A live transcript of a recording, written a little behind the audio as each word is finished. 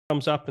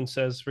thumbs up and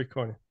says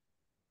recording.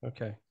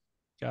 Okay,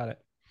 got it.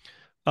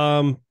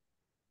 So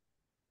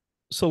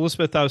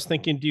Elizabeth, I was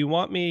thinking, do you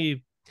want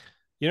me,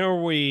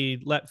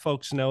 we let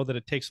folks know that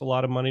it takes a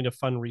lot of money to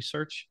fund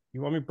research?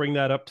 You want me to bring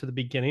that up to the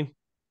beginning?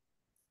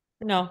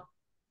 No,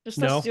 just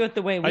let's No, do it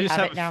the way I we just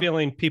have have it a now.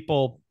 feeling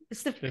people,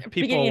 It's the if people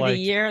beginning of the like,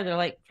 year. They're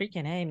like,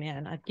 freaking, hey,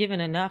 man, I've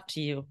given enough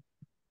to you.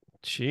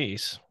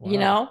 geez, You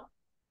wow. know,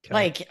 Okay.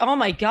 like, oh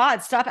my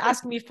God, stop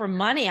asking me for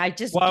money. I Well,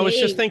 just I was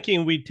just gave.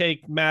 thinking we'd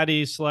take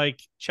Maddie's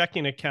like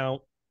checking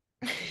account.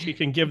 She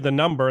can give the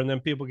number and then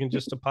people can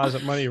just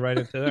deposit money right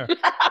into there.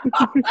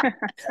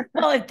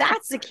 Well, if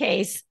that's the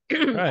case,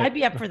 Right. I'd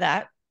be up for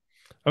that.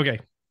 Okay.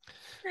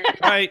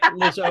 All right,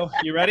 Lizzo,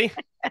 you ready?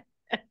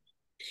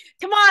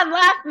 Come on,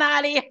 laugh,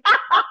 Maddie.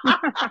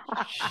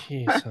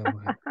 Jeez, oh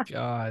my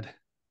God.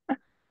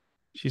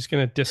 She's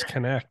going to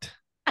disconnect.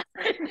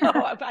 No,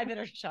 I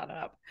better shut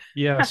up.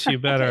 Yes, you Okay,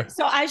 better.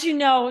 so as you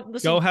know,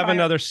 listen, Go have prior,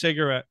 another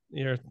cigarette.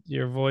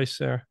 Your voice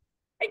there.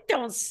 I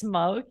don't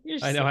smoke. You're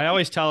I know. silly. I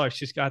always tell her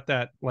she's got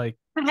that like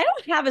I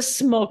don't have a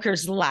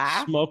smoker's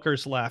laugh.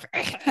 smoker's laugh.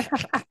 It's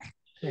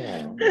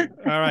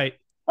All right.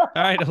 All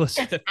right,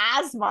 Elizabeth.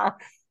 asthma.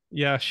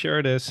 Yeah, sure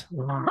it is.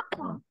 Are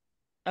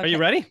you Okay.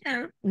 ready?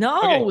 Okay,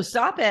 No,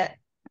 stop it.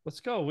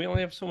 let's go. We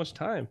only have so much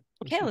time.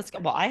 Okay, let's go.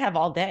 Well, I have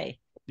all day.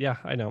 Yeah,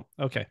 I know.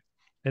 Okay.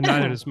 And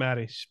neither does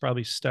Maddie. She's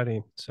probably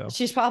studying. So,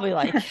 She's probably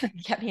like,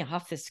 get me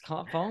off this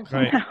phone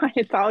right. call.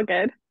 It's all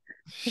good.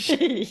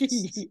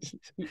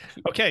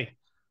 Okay.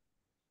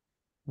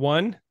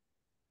 1,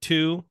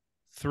 2,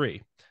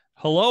 3.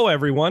 Hello,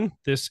 everyone.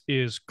 This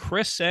is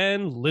Chris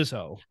and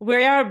Lizzo.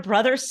 We are a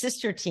brother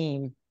sister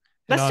team. And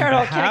Let's on start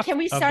over. behalf Can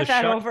we of start the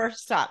that Shark- over?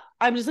 Stop.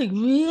 I'm just like,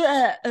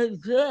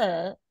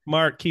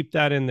 Mark, keep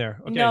that in there.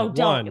 Okay. no,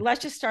 don't. 1,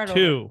 Let's just start over.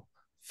 2,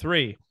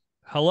 3.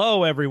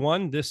 Hello,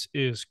 everyone. This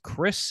is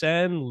Chris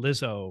and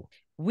Lizzo.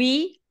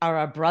 We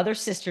are a brother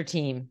sister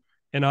team.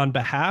 And on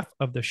behalf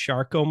of the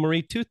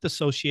Charcot-Marie-Tooth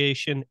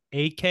Association,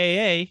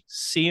 aka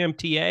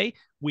CMTA,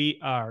 we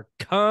are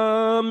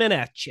coming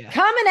at you.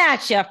 Coming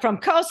at you from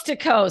coast to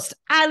coast.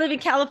 I live in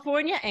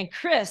California and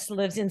Chris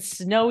lives in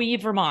snowy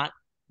Vermont.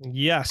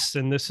 Yes,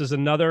 and this is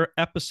another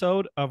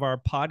episode of our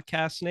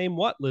podcast name.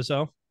 What,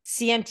 Lizzo?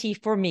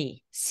 CMT for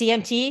me.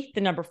 CMT,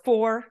 the number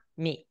 4,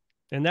 me.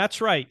 And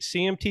that's right,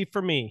 CMT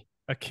for me,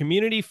 a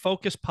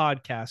community-focused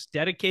podcast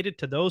dedicated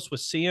to those with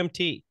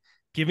CMT,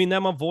 giving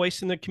them a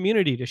voice in the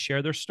community to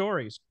share their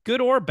stories,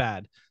 good or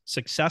bad,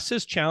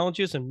 successes,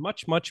 challenges, and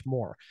much, much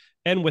more.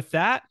 And with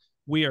that,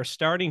 we are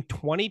starting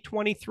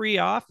 2023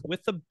 off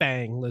with a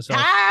bang, Lizzo.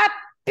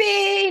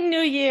 Happy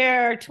New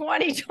Year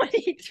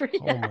 2023.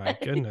 Oh my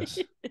goodness.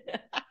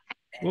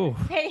 Ooh.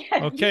 Hey,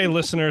 okay,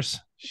 listeners,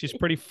 she's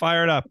pretty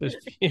fired up.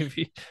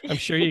 I'm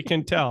sure you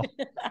can tell.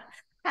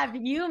 Have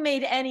you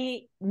made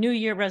any New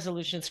Year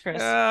resolutions, Chris?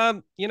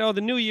 The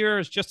new year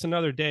is just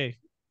another day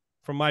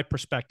from my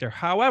perspective.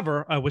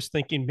 However, I was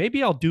thinking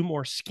maybe I'll do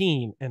more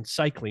skiing and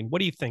cycling. What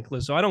do you think,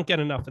 Lizzo? I don't get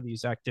enough of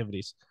these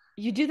activities.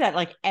 You do that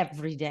like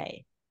every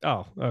day.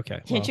 Oh,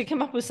 okay. Can't you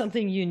come up with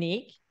something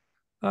unique?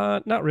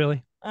 Not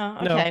really.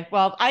 Okay. No.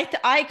 Well,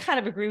 I kind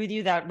of agree with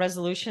you that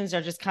resolutions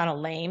are just kind of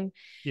lame.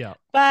 Yeah.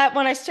 But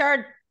when I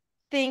start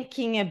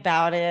thinking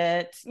about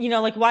it,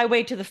 like why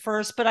wait to the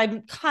first? But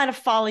I'm kind of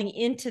falling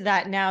into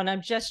that now, and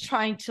I'm just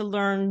trying to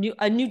learn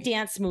a new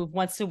dance move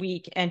once a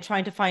week and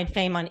trying to find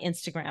fame on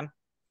Instagram.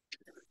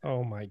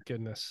 Oh my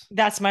goodness.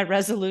 That's my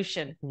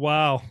resolution.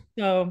 Wow.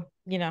 So,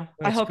 That's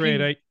I hope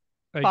great.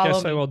 I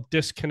guess I will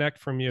disconnect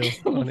from you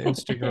on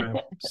Instagram.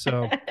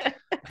 So,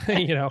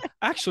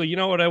 actually, you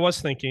know what I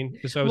was thinking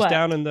is I was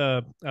down in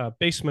the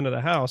basement of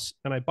the house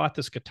and I bought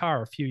this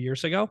guitar a few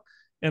years ago.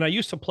 And I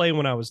used to play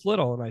when I was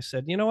little. And I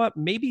said, you know what?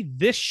 Maybe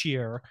this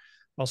year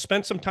I'll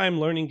spend some time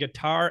learning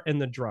guitar and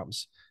the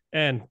drums.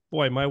 And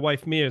boy, my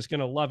wife Mia is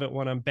going to love it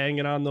when I'm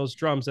banging on those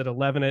drums at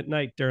 11 at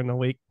night during the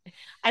week.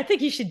 I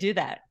think you should do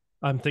that.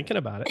 I'm thinking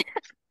about it.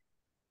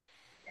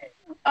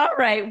 All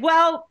right.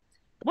 Well,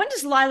 when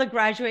does Lila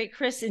graduate,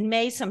 Chris? In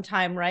May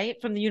sometime, right?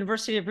 From the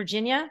University of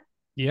Virginia?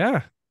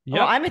 Yeah.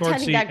 Yeah. Oh, I'm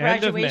attending that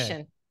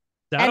graduation.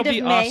 That'll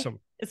be awesome.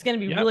 It's going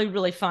to be really,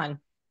 really fun.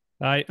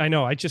 I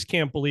know. I just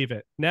can't believe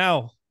it.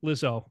 Now,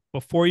 Lizzo,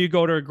 before you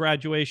go to a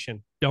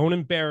graduation, don't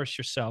embarrass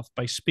yourself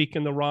by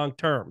speaking the wrong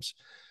terms.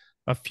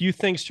 A few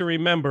things to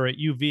remember at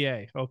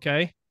UVA,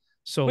 okay?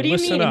 So what do you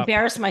mean up.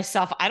 embarrass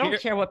myself? I don't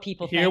care what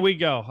people think. Here we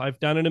go. I've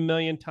done it a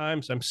million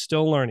times. I'm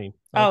still learning,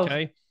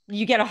 okay? Oh,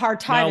 you get a hard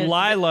time.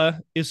 Now,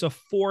 Lila is a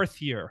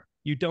 4th year.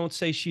 You don't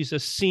say she's a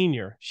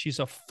senior. She's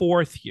a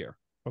 4th year,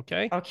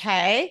 okay?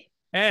 Okay.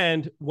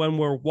 And when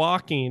we're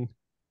walking,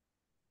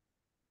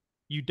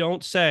 you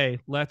don't say,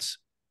 let's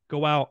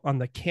go out on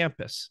the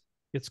campus.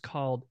 It's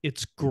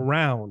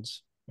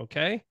grounds.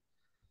 Okay.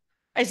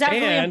 Is that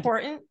really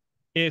important?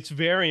 It's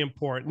very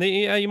important.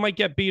 You might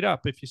get beat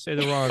up if you say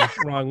the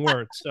wrong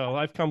word. So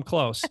I've come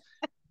close.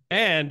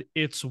 And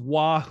it's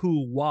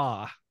wahoo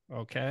wah.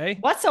 Okay.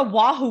 What's a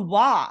wahoo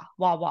wah?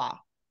 Wah wah.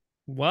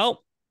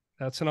 Well,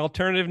 that's an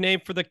alternative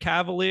name for the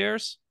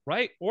Cavaliers,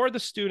 right? Or the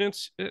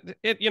students.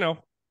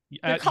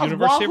 They're at called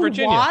University of Wahoo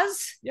Virginia.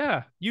 Wahs?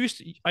 Yeah.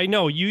 I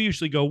know you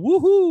usually go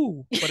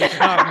woohoo, but it's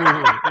not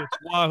woohoo. It's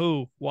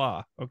wahoo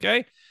wah.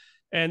 Okay.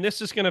 And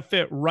this is going to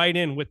fit right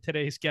in with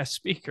today's guest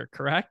speaker,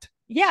 correct?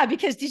 Yeah,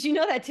 because did you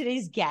know that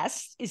today's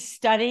guest is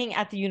studying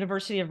at the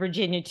University of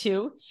Virginia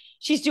too?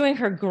 She's doing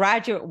her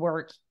graduate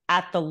work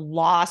at the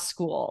law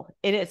school.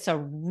 It's a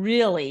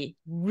really,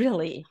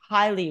 really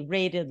highly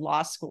rated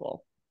law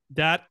school.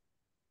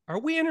 Are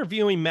we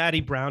interviewing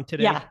Maddie Brown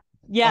today? Yeah.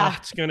 Yeah. Oh,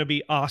 it's going to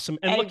be awesome.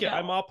 And look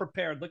I'm all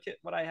prepared. Look at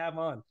what I have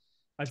on.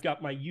 I've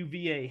got my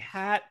UVA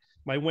hat,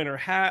 my winter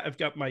hat. I've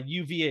got my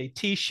UVA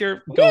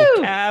t-shirt. Go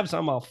Cavs.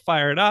 I'm all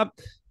fired up.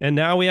 And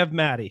now we have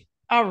Maddie.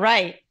 All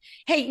right.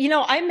 Hey,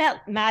 I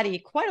met Maddie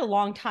quite a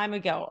long time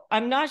ago.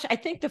 I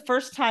think the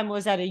first time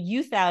was at a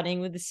youth outing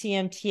with the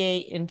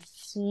CMTA in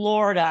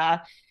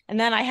Florida. And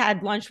then I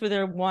had lunch with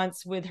her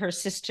once with her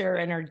sister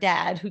and her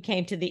dad who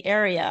came to the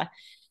area.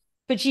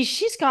 But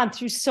she's gone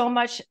through so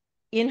much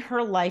in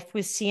her life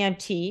with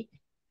CMT,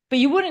 but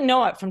you wouldn't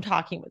know it from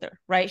talking with her,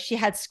 right? She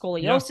had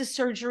scoliosis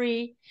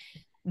surgery.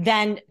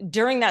 Then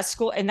during that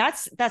school, and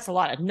that's a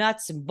lot of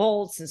nuts and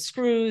bolts and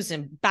screws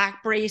and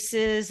back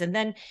braces. And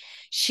then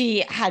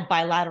she had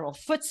bilateral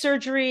foot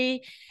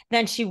surgery.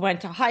 Then she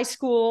went to high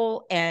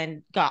school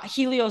and got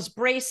Helios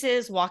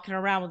braces, walking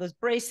around with those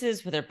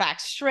braces with her back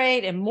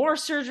straight, and more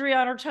surgery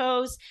on her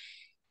toes.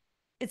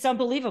 It's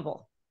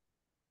unbelievable.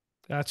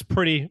 That's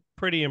pretty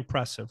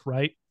impressive,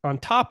 right? On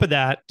top of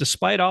that,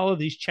 despite all of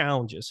these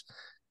challenges,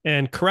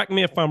 and correct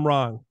me if I'm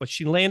wrong, but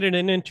she landed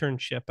an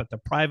internship at the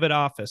private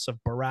office of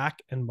Barack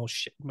and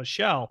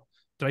Michelle.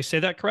 Did I say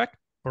that correct?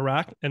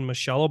 Barack and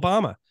Michelle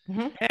Obama.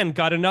 Mm-hmm. And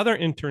got another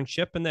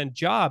internship and then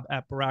job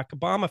at Barack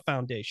Obama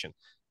Foundation.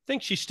 I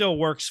think she still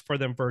works for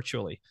them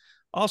virtually.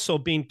 Also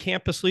being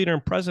campus leader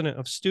and president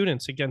of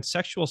Students Against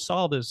Sexual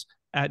Assault is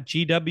at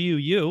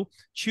GWU,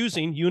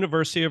 choosing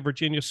University of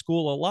Virginia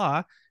School of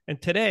Law. And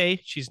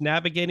today she's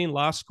navigating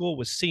law school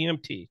with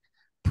CMT.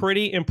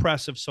 Pretty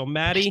impressive. So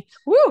Maddie,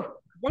 woo!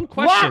 One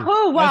question.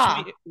 Wahoo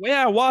wah.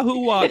 Wahoo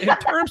wah. In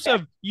terms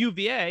of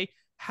UVA,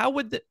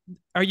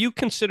 are you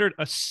considered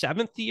a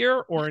 7th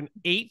year or an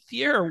 8th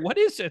year, or what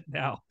is it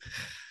now?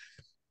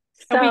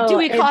 So do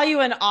we call you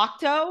an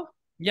octo?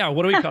 Yeah,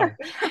 what do we call it?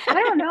 I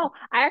don't know.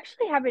 I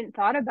actually haven't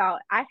thought about.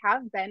 I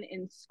have been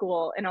in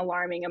school an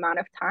alarming amount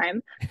of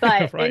time,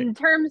 but right. in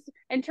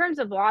terms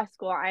of law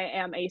school, I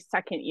am a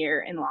 2nd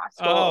year in law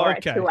school or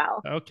a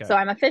 2L. Okay. So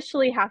I'm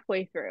officially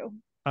halfway through.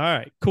 All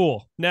right,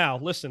 cool. Now,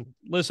 listen,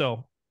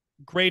 Lizzo,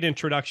 great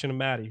introduction to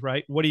Maddie,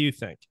 right? What do you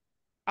think?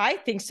 I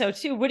think so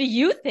too. What do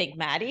you think,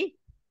 Maddie?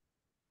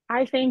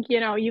 I think,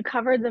 you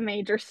covered the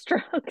major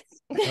strokes.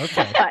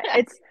 Okay. But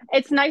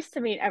it's nice to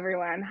meet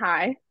everyone.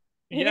 Hi.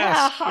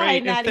 Yes, hi,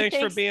 great. Maddie. And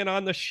thanks for being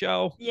on the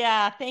show.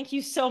 Yeah, thank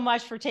you so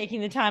much for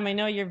taking the time. I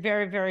know you're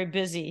very, very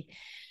busy.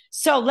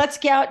 So let's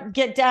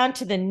get down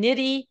to the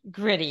nitty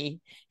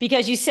gritty,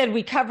 because you said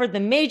we covered the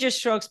major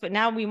strokes, but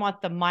now we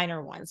want the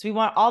minor ones. We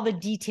want all the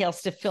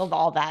details to fill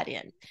all that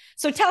in.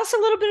 So tell us a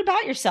little bit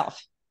about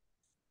yourself.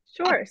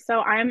 Sure.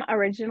 So I'm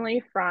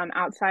originally from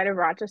outside of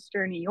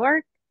Rochester, New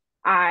York.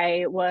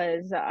 I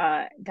was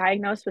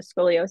diagnosed with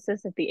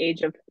scoliosis at the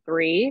age of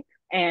 3.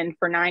 And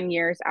for 9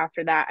 years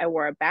after that, I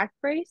wore a back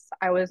brace.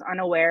 I was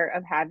unaware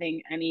of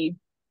having any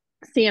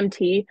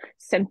CMT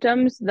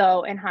symptoms,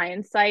 though in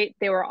hindsight,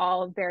 they were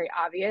all very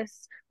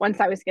obvious once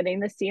I was getting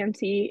the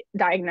CMT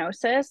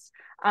diagnosis.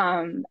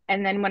 And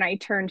then when I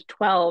turned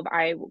 12,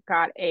 I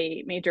got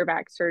a major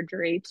back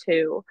surgery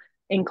to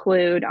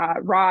include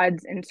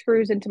rods and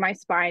screws into my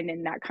spine.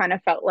 And that kind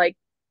of felt like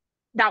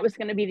that was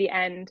going to be the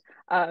end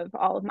of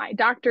all of my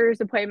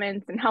doctor's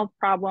appointments and health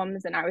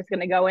problems. And I was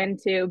going to go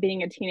into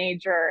being a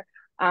teenager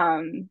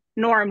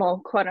normal,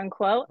 quote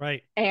unquote.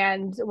 Right.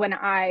 And when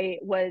I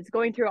was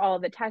going through all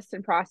of the tests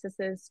and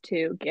processes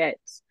to get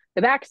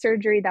the back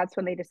surgery, that's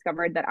when they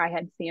discovered that I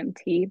had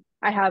CMT.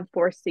 I have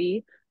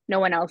 4C. No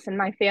one else in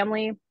my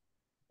family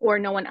or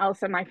no one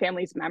else in my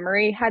family's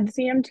memory had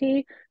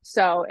CMT.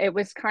 So it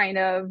was kind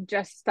of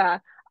just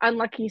a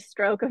unlucky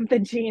stroke of the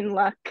gene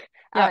luck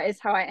is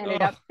how I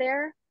ended up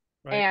there.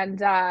 Right. And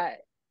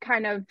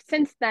kind of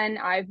since then,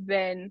 I've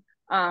been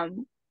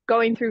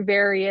going through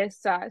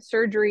various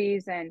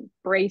surgeries and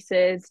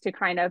braces to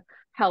kind of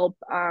help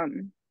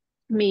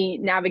me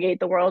navigate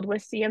the world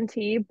with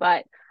CMT.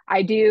 But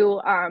I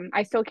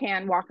still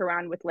can walk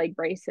around with leg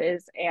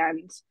braces,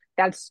 and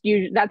that's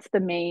the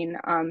main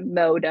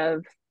mode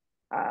of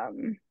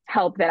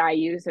help that I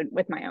use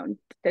with my own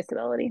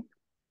disability.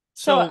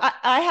 So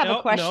I have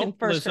a question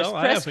first.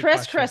 Lizzo,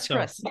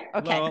 Chris.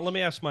 Okay. Well, let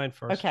me ask mine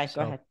first. Okay,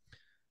 go ahead.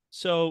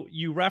 So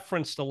you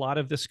referenced a lot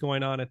of this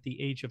going on at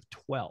the age of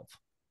 12.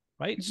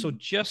 Right. Mm-hmm. So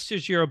just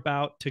as you're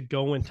about to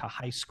go into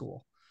high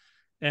school,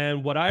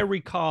 and what I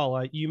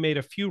recall, you made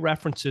a few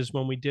references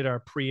when we did our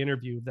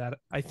pre-interview that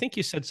I think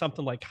you said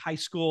something like high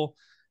school,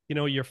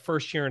 your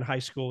first year in high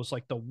school was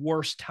like the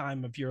worst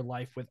time of your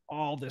life with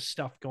all this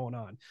stuff going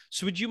on.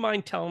 So would you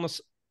mind telling us,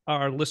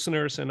 our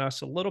listeners and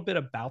us, a little bit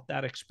about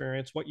that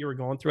experience, what you were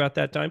going through at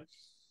that time?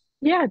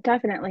 Yeah,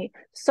 definitely.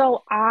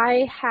 So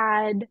I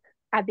had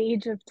at the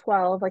age of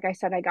 12, like I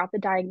said, I got the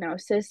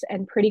diagnosis,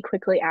 and pretty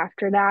quickly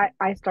after that,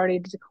 I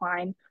started to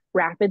decline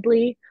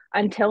rapidly.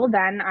 Until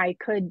then, I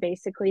could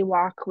basically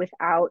walk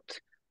without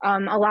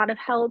a lot of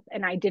help,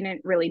 and I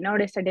didn't really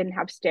notice. I didn't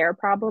have stair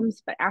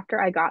problems. But after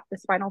I got the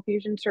spinal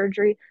fusion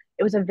surgery,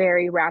 it was a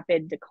very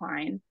rapid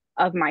decline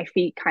of my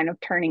feet kind of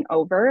turning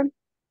over.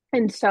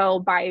 And so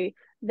by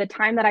the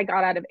time that I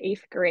got out of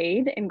eighth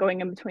grade and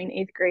going in between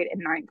eighth grade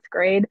and ninth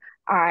grade,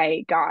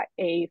 I got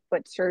a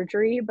foot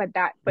surgery. But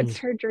that foot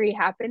surgery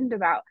happened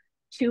about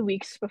 2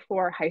 weeks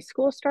before high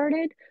school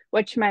started,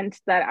 which meant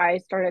that I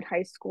started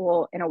high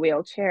school in a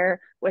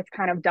wheelchair with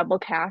kind of double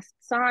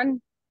casts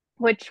on,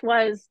 which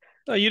was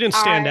Oh, you didn't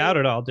stand out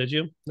at all, did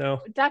you?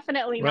 No.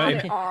 Definitely not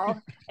at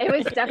all. It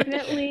was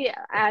definitely,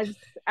 as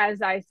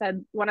I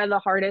said, one of the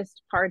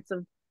hardest parts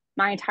of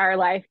my entire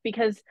life,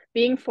 because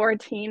being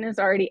 14 is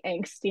already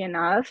angsty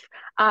enough.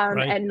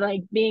 And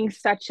like being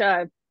such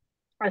a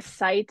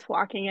sight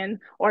walking in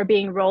or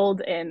being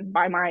rolled in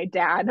by my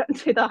dad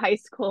to the high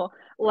school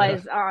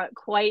was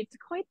quite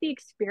the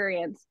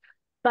experience.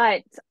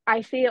 But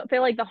I feel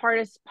like the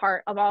hardest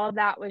part of all of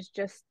that was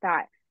just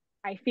that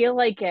I feel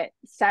like it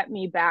set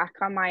me back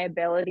on my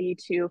ability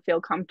to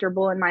feel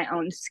comfortable in my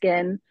own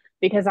skin,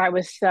 because I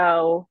was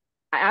so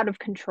out of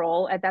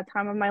control at that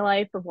time of my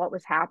life of what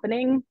was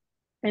happening.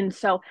 And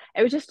so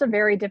it was just a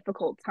very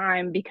difficult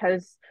time,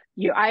 because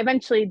I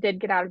eventually did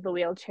get out of the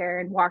wheelchair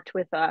and walked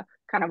with a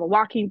kind of a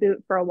walking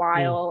boot for a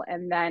while.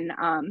 And then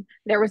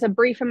there was a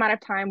brief amount of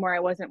time where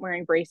I wasn't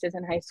wearing braces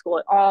in high school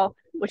at all,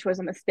 which was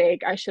a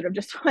mistake. I should have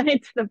just went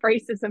into the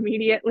braces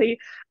immediately,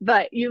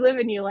 but you live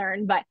and you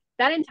learn. But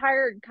that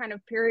entire kind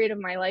of period of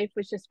my life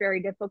was just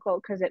very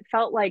difficult, because it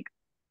felt like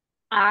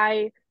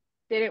I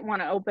didn't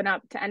want to open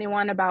up to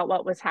anyone about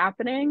what was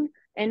happening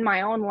in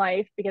my own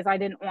life, because I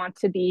didn't want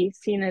to be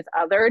seen as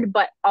othered,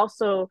 but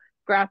also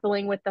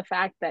grappling with the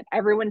fact that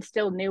everyone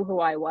still knew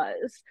who I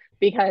was,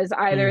 because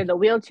either the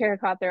wheelchair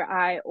caught their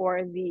eye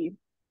or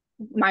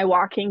my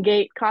walking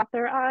gait caught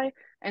their eye.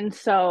 And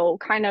so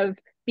kind of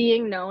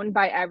being known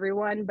by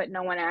everyone, but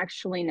no one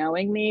actually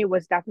knowing me,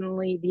 was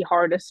definitely the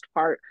hardest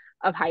part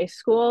of high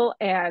school.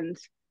 And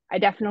I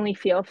definitely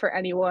feel for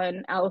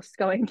anyone else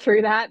going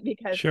through that,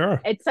 because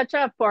it's such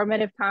a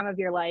formative time of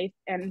your life,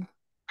 and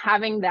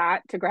having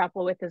that to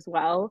grapple with as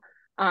well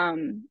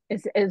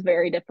is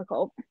very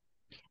difficult.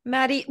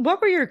 Maddie,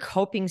 what were your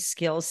coping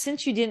skills,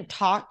 since you didn't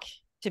talk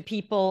to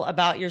people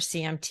about your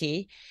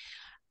CMT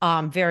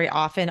very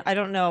often? I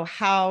don't know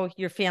how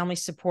your family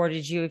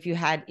supported you, if you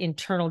had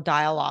internal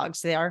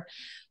dialogues there,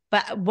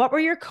 but what were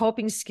your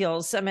coping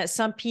skills? I mean,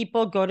 some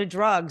people go to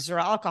drugs or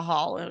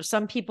alcohol, or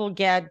some people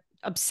get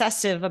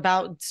obsessive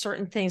about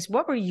certain things.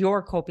 What were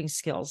your coping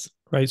skills?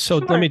 Right. So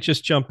let me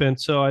just jump in.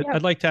 So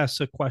I'd like to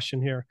ask a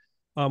question here.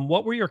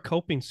 What were your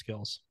coping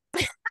skills?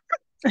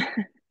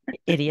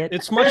 Idiot.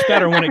 It's much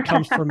better when it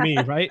comes from me,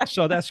 right?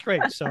 So that's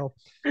great. So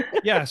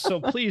yeah. So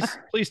please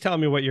tell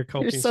me what your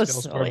coping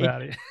skills were,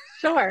 Maddie.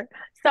 Sure.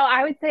 So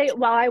I would say,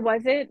 while I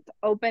wasn't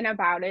open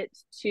about it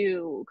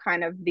to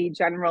kind of the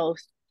general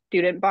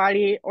student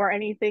body or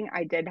anything,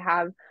 I did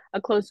have a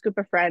close group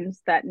of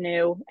friends that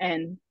knew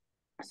and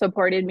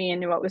supported me and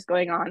knew what was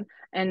going on.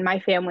 And my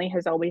family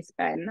has always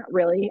been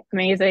really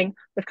amazing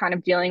with kind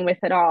of dealing with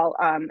it all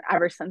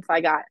ever since I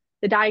got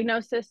the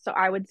diagnosis. So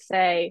I would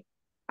say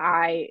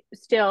I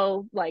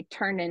still like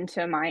turned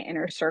into my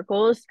inner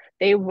circles.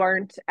 They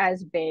weren't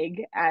as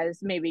big as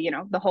maybe,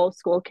 the whole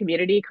school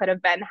community could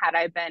have been had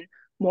I been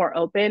more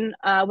open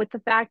with the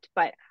fact,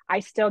 but I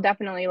still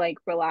definitely like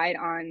relied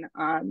on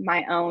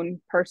my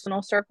own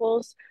personal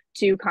circles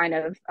to kind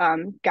of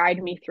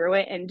guide me through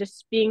it, and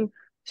just being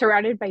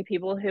surrounded by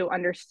people who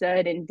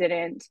understood and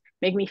didn't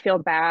make me feel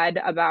bad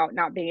about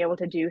not being able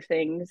to do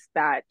things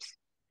that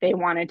they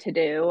wanted to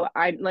do.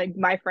 I like,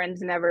 my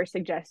friends never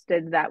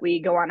suggested that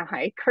we go on a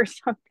hike or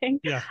something.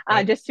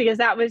 Just because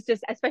that was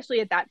just, especially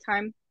at that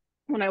time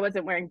when I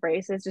wasn't wearing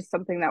braces, just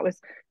something that was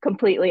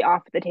completely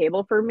off the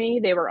table for me.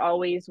 They were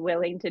always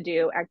willing to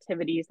do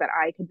activities that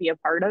I could be a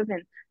part of.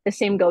 And the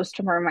same goes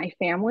to my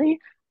family.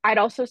 I'd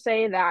also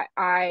say that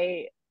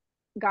I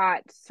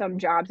got some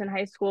jobs in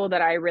high school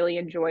that I really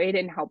enjoyed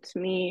and helped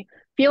me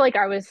feel like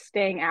I was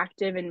staying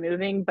active and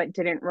moving, but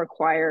didn't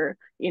require,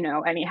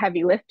 any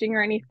heavy lifting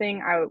or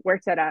anything. I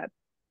worked at a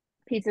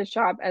pizza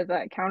shop as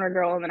a counter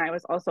girl, and then I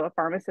was also a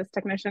pharmacist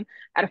technician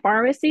at a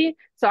pharmacy.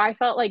 So I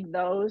felt like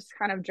those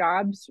kind of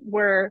jobs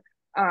were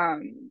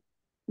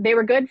they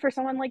were good for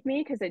someone like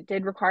me, because it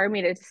did require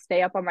me to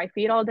stay up on my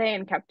feet all day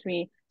and kept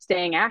me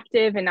staying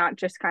active and not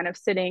just kind of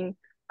sitting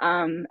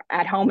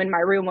at home in my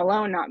room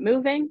alone, not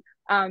moving.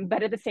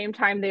 But at the same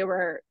time, they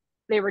were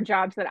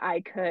jobs that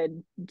I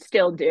could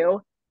still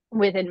do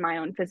within my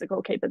own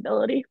physical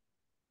capability.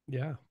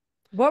 Yeah.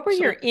 What were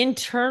your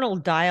internal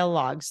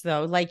dialogues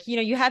though? Like,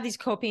 you have these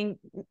coping,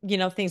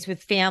 things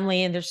with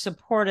family, and they're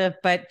supportive,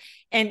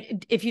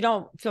 and if you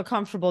don't feel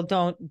comfortable,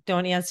 don't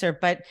answer.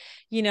 But,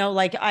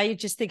 like, I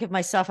just think of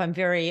myself, I'm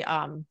very,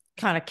 kind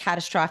of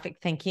catastrophic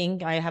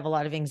thinking. I have a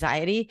lot of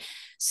anxiety.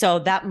 So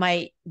that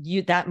might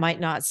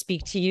not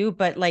speak to you,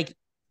 but like,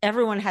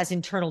 everyone has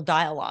internal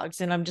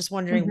dialogues, and I'm just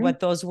wondering what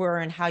those were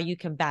and how you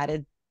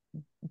combated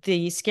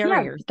the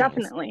scarier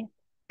things.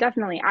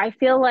 Definitely. I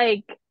feel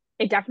like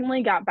it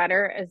definitely got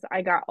better as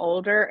I got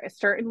older.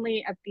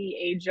 Certainly at the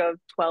age of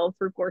 12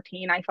 through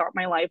 14, I thought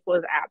my life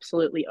was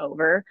absolutely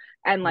over.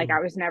 And like, I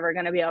was never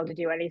going to be able to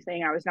do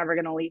anything. I was never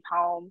going to leave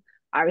home.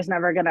 I was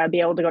never going to be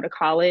able to go to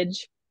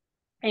college.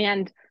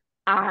 And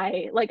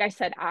like I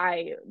said,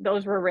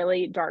 those were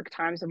really dark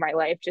times of my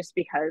life, just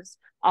because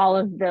all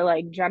of the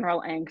like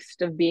general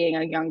angst of being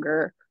a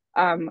younger,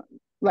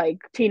 like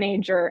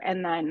teenager,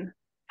 and then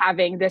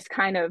having this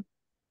kind of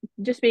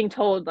just being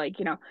told like,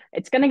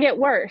 it's going to get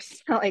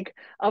worse like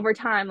over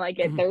time, like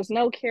there's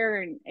no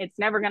cure and it's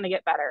never going to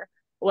get better,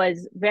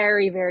 was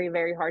very, very,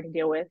 very hard to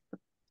deal with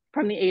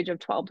from the age of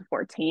 12 to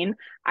 14.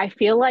 I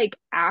feel like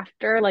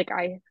after, like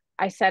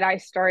I said, I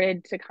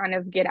started to kind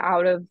of get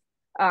out of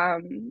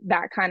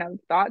that kind of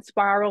thought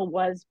spiral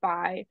was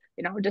by,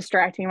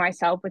 distracting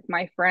myself with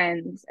my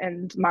friends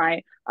and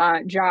my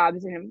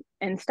jobs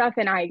and stuff.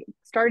 And I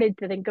started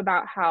to think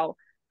about how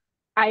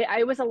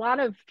I was a lot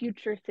of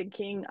future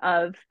thinking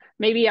of,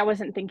 maybe I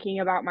wasn't thinking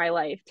about my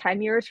life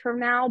 10 years from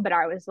now, but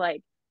I was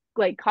like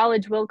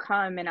college will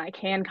come and I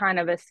can kind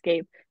of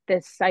escape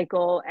this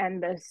cycle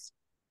and this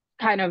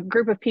kind of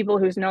group of people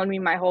who's known me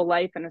my whole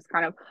life and has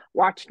kind of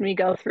watched me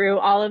go through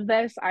all of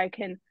this. I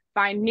can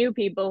find new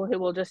people who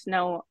will just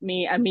know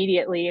me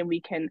immediately, and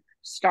we can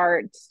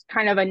start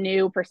kind of a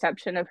new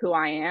perception of who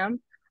I am.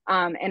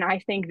 And I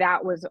think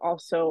that was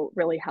also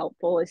really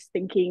helpful, is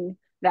thinking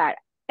that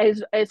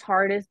as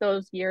hard as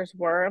those years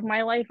were of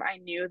my life, I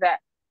knew that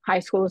high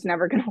school was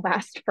never going to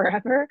last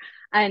forever,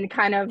 and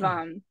kind of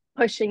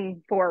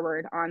pushing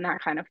forward on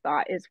that kind of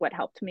thought is what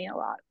helped me a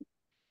lot.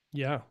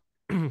 Yeah.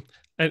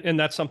 And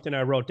that's something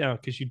I wrote down,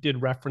 because you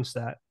did reference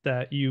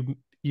that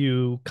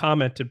you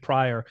commented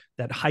prior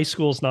that high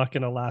school is not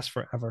going to last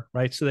forever,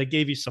 right? So they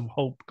gave you some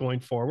hope going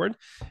forward.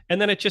 And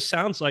then it just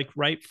sounds like,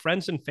 right,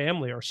 friends and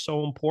family are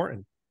so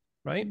important,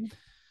 right?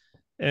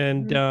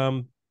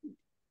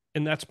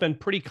 And that's been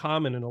pretty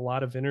common in a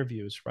lot of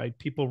interviews, right?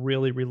 People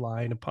really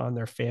relying upon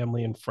their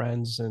family and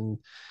friends, and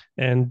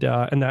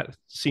that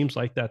seems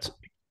like that's,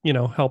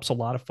 helps a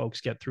lot of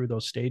folks get through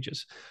those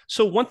stages.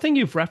 So one thing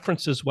you've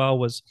referenced as well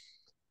was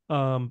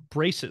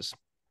braces,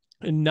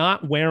 and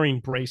not wearing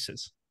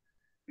braces.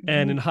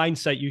 And in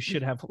hindsight, you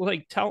should have,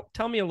 like,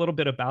 tell me a little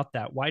bit about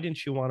that. Why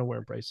didn't you want to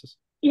wear braces?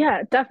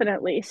 Yeah,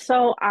 definitely.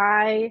 So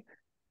I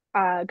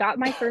got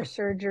my first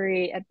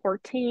surgery at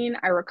 14.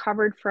 I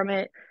recovered from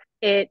it.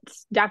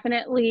 It's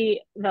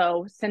definitely,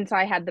 though, since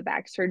I had the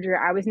back surgery,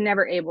 I was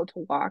never able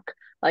to walk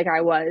like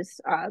I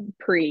was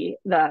pre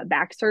the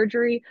back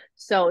surgery.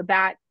 So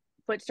that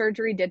foot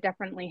surgery did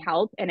definitely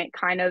help, and it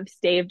kind of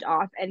staved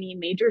off any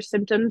major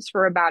symptoms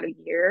for about a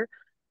year.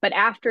 But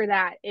after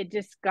that, it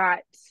just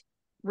got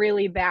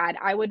really bad.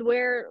 I would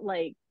wear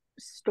like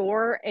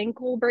store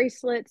ankle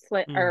bracelets,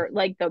 or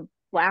like the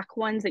black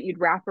ones that you'd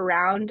wrap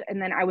around.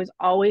 And then I was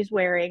always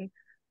wearing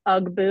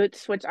UGG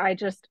boots, which I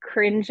just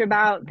cringe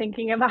about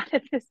thinking about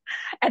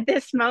at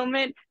this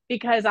moment,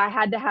 because I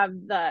had to have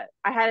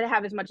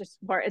as much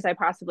support as I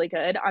possibly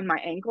could on my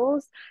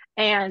ankles.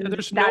 And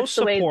there's no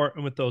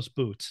support with those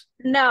boots.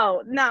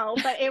 No,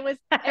 but it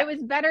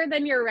was better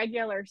than your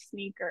regular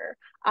sneaker.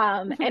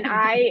 And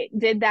I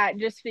did that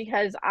just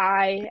because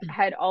I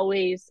had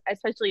always,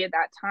 especially at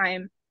that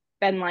time,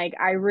 been like,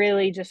 I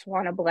really just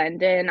want to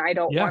blend in. I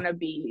don't want to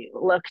be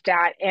looked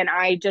at. And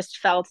I just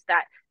felt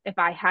that if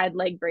I had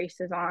leg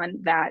braces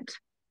on, that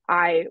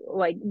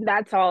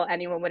that's all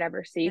anyone would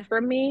ever see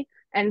from me.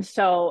 And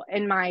so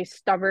in my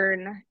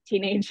stubborn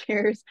teenage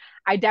years,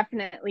 I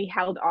definitely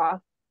held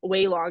off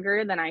way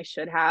longer than I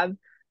should have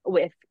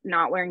with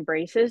not wearing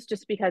braces,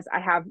 just because I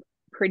have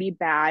pretty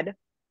bad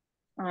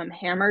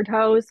hammer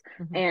toes,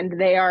 and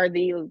they are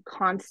the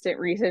constant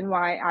reason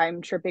why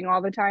I'm tripping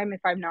all the time if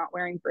I'm not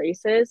wearing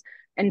braces.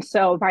 And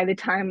so by the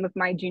time of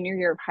my junior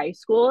year of high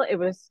school, it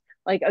was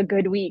like a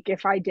good week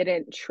if I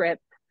didn't trip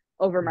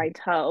over my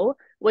toe,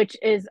 which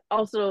is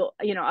also,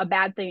 a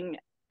bad thing,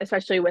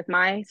 especially with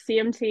my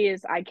CMT,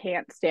 is I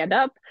can't stand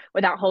up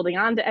without holding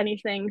on to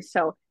anything.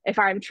 So if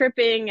I'm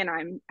tripping and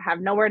I have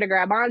nowhere to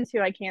grab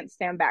onto, I can't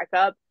stand back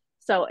up.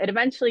 So it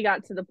eventually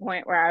got to the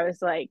point where I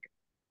was like,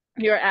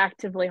 you're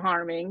actively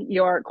harming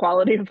your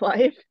quality of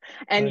life,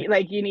 and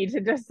like you need to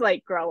just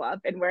like grow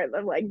up and wear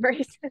the leg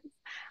braces.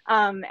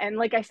 And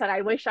like I said,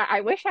 I wish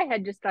I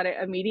had just done it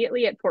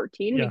immediately at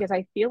 14, because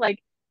I feel like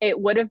it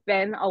would have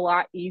been a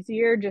lot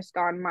easier just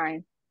on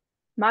my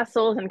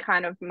muscles and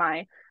kind of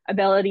my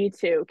ability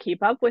to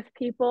keep up with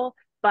people.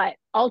 But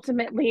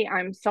ultimately,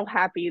 I'm so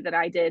happy that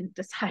I did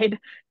decide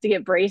to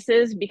get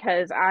braces,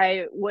 because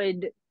I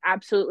would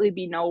absolutely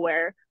be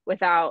nowhere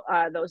without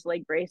those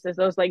leg braces.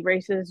 Those leg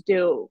braces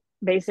do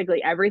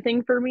basically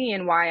everything for me,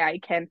 and why I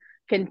can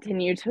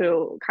continue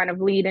to kind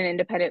of lead an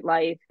independent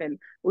life and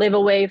live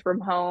away from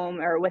home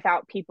or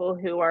without people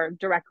who are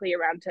directly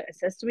around to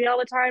assist me all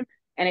the time.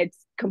 And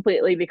it's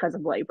completely because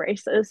of leg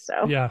braces.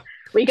 So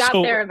we got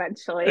there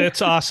eventually.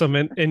 It's awesome.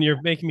 And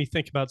you're making me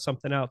think about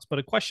something else. But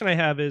a question I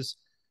have is,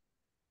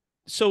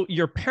 So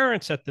your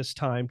parents at this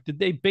time, did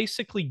they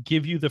basically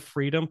give you the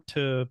freedom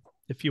to,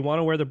 if you want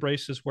to wear the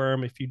braces, wear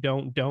them. If you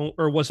don't?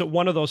 Or was it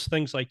one of those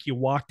things like you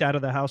walked out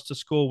of the house to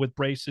school with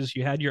braces,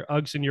 you had your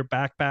Uggs in your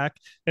backpack,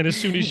 and as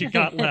soon as you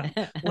got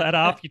let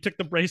off, you took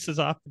the braces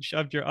off and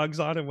shoved your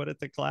Uggs on and went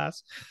into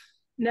class?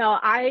 No,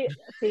 I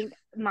think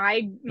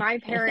my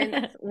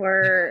parents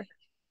were,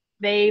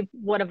 they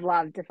would have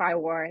loved if I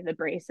wore the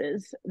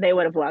braces. They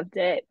would have loved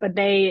it, but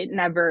they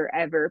never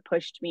ever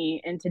pushed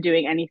me into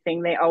doing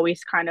anything. They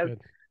always kind of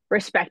Good.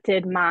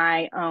 respected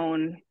my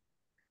own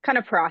kind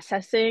of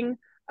processing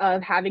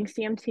of having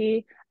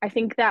CMT. I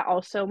think that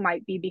also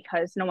might be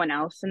because no one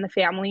else in the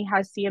family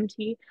has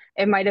CMT.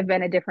 It might have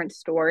been a different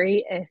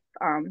story if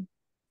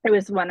it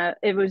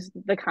was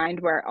the kind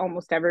where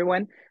almost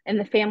everyone in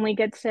the family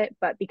gets it,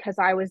 but because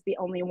I was the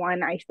only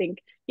one, I think,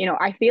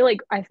 I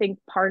think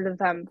part of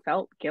them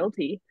felt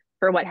guilty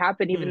for what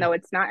happened, even though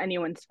it's not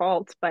anyone's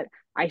fault. But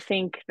I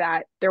think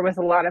that there was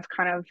a lot of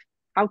kind of,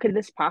 how could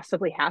this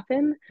possibly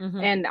happen?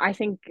 Mm-hmm. And I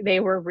think they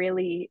were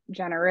really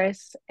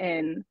generous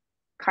in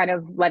kind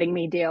of letting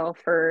me deal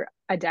for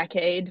a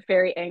decade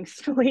very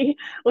angstily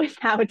with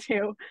how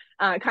to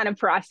kind of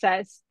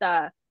process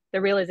the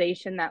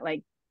realization that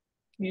like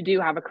you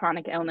do have a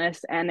chronic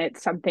illness and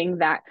it's something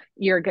that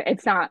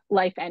it's not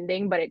life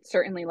ending, but it's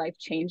certainly life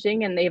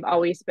changing. And they've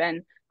always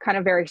been kind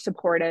of very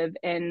supportive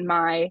in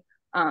my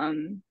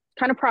kind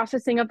of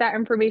processing of that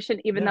information,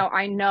 even though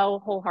I know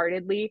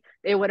wholeheartedly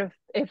they would have,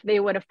 if they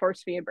would have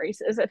forced me in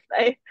braces if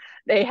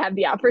they had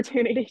the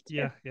opportunity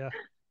to. Yeah.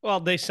 Well,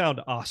 they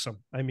sound awesome.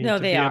 I mean, No,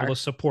 to they be are. able to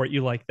support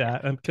you like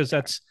that, because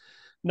that's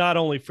not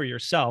only for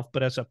yourself,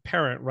 but as a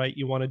parent, right?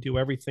 You want to do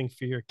everything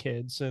for your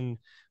kids, and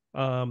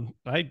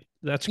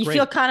that's You great.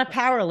 feel kind of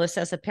powerless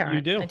as a parent.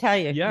 You do. I tell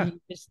you, Yeah.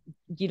 you just,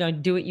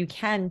 do what you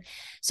can.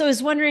 So I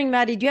was wondering,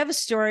 Maddie, do you have a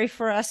story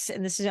for us?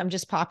 And this is, I'm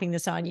just popping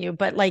this on you,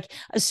 but like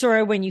a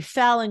story when you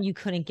fell and you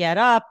couldn't get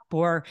up,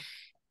 or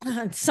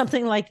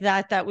something like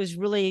that, that was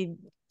really,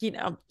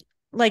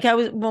 like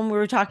when we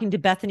were talking to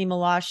Bethany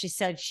Malash, she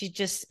said she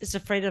just is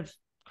afraid of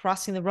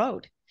crossing the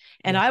road.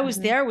 And I was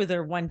there with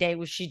her one day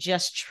where she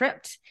just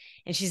tripped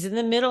and she's in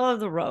the middle of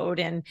the road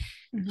and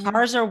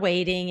cars are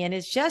waiting and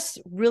it's just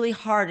really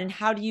hard. And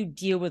how do you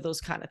deal with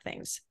those kind of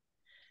things?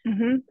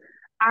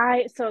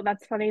 So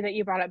that's funny that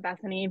you brought up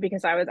Bethany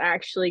because I was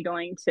actually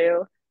going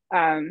to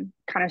kind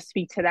of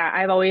speak to that.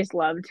 I've always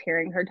loved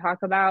hearing her talk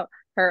about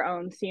her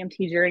own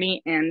CMT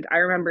journey. And I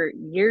remember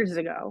years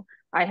ago,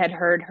 I had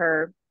heard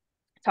her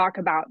talk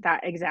about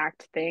that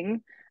exact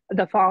thing,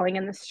 the falling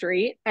in the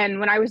street. And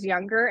when I was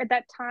younger at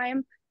that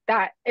time,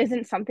 that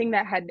isn't something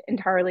that had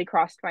entirely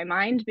crossed my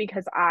mind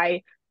because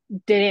I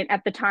didn't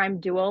at the time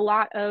do a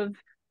lot of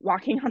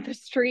walking on the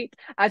street,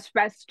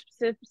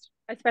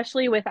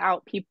 especially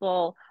without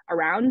people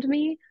around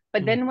me.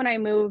 But then when I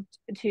moved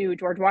to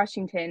George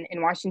Washington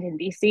in Washington,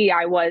 D.C.,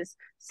 I was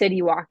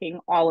city walking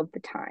all of the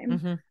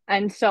time.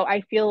 And so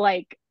I feel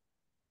like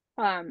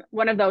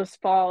one of those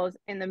falls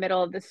in the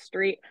middle of the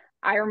street,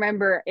 I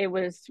remember it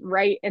was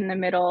right in the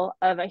middle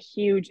of a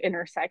huge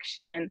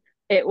intersection.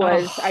 It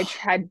was, I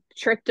had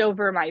tripped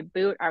over my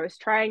boot. I was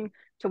trying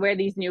to wear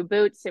these new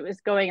boots. It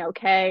was going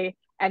okay.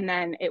 And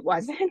then it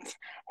wasn't.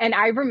 And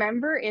I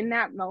remember in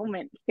that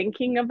moment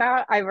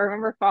I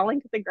remember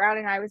falling to the ground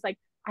and I was like,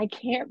 I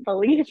can't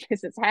believe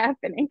this is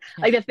happening.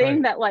 Like the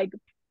thing that like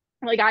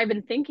I've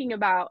been thinking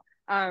about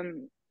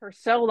for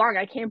so long,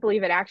 I can't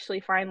believe it actually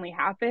finally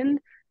happened.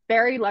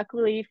 Very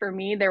luckily for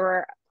me, there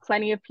were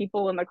plenty of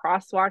people in the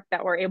crosswalk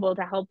that were able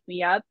to help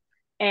me up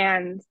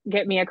and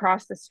get me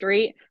across the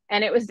street.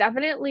 And it was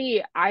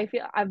definitely, I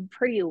feel, a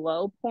pretty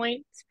low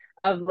point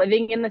of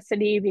living in the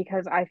city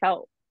because I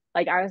felt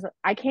like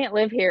I can't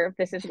live here if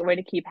this is going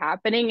to keep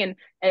happening. And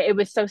it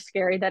was so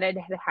scary that it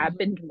had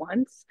happened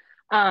once.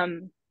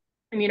 And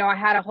I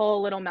had a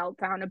whole little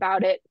meltdown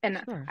about it.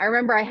 And I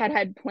remember I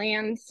had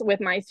plans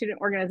with my student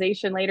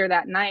organization later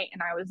that night.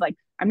 And I was like,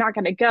 I'm not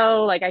going to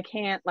go. Like, I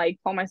can't like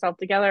pull myself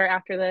together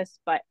after this.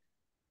 But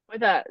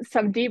with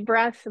some deep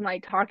breaths and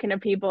like talking to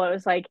people, it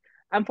was like,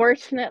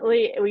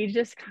 unfortunately,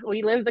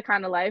 we live the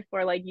kind of life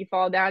where like you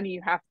fall down,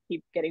 you have to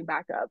keep getting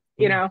back up.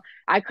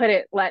 I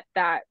couldn't let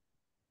that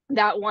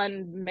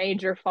one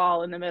major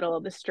fall in the middle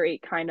of the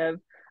street kind of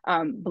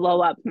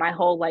blow up my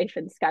whole life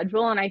and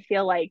schedule. And I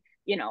feel like,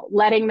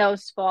 letting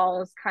those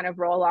falls kind of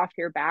roll off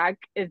your back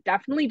is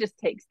definitely just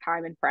takes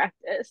time and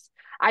practice.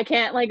 I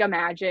can't like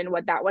imagine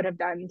what that would have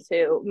done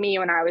to me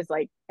when I was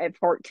like at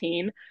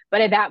 14.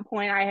 But at that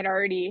point, I had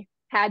already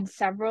had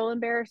several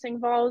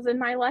embarrassing falls in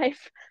my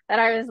life that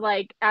I was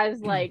like,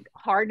 as like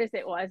hard as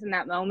it was in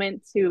that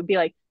moment to be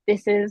like,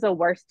 this is a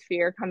worst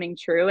fear coming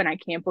true. And I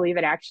can't believe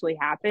it actually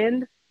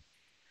happened.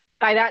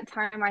 By that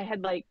time, I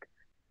had like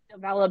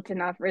developed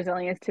enough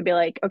resilience to be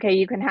like, okay,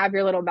 you can have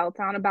your little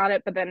meltdown about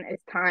it, but then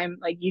it's time,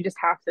 like you just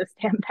have to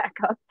stand back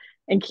up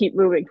and keep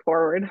moving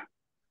forward.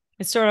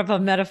 It's sort of a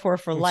metaphor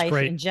for That's life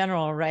great. in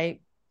general,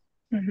 right?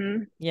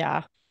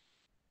 Yeah.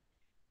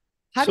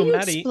 How So do you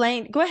Maddie,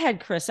 explain? Go ahead,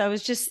 Chris. I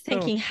was just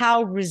thinking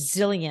how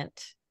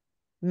resilient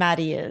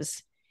Maddie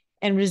is.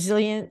 And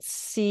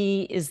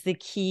resiliency is the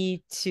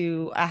key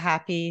to a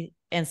happy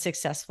and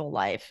successful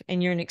life.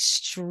 And you're an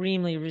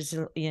extremely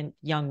resilient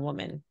young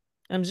woman.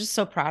 I'm just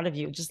so proud of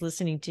you, just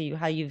listening to you,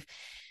 how you've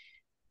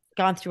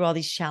gone through all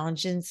these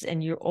challenges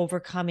and you're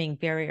overcoming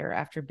barrier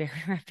after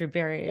barrier after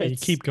barrier. Yeah, you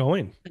keep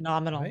going.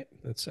 Phenomenal. Right?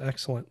 That's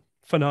excellent.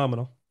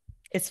 Phenomenal.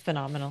 It's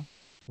phenomenal.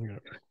 Yeah.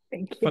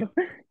 Thank you.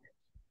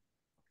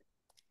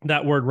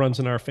 That word runs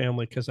in our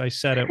family because I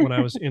said it when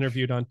I was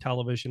interviewed on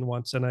television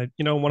once. And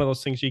one of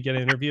those things you get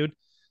interviewed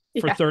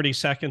for 30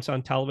 seconds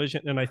on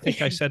television. And I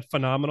think I said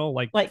phenomenal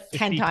like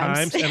 10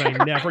 times. And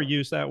I never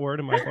use that word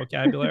in my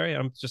vocabulary.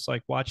 I'm just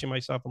like watching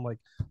myself. I'm like,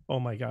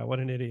 oh my God, what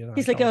an idiot.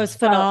 He's like, oh, it's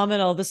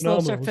phenomenal. The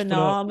slopes are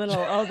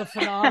phenomenal. Oh, the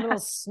phenomenal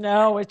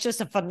snow. It's just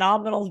a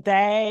phenomenal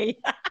day.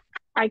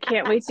 I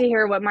can't wait to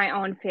hear what my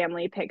own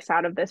family picks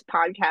out of this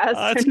podcast.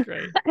 That's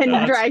great.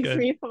 And drags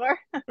me for.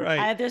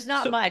 Right. There's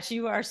not much.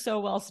 You are so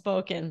well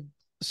spoken.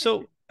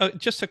 So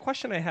just a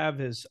question I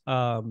have is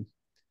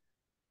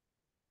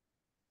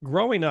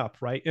growing up,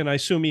 right? And I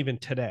assume even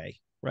today,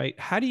 right?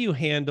 How do you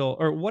handle,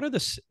 or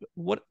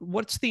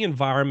what's the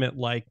environment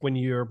like when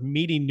you're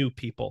meeting new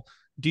people?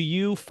 Do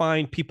you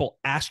find people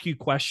ask you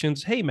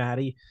questions? Hey,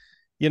 Maddie,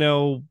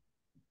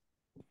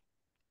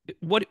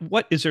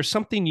 what is there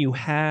something you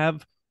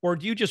have? Or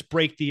do you just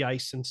break the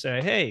ice and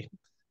say, hey,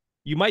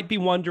 you might be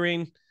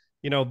wondering,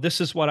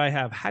 this is what I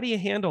have. How do you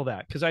handle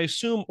that? Because I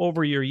assume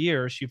over your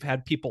years, you've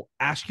had people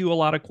ask you a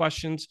lot of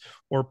questions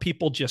or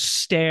people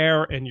just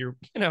stare and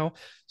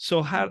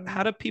so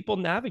how do people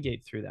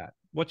navigate through that?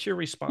 What's your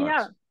response?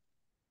 Yeah.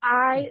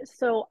 I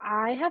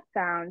have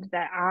found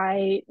that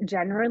I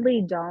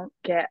generally don't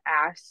get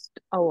asked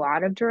a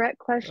lot of direct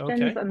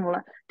questions, and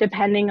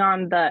depending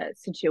on the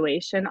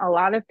situation, a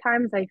lot of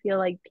times I feel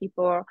like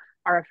people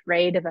are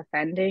afraid of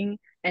offending,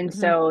 and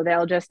so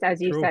they'll just,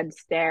 as you said,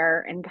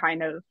 stare and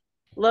kind of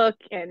look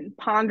and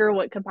ponder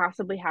what could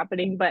possibly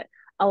happening. But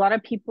a lot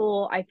of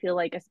people, I feel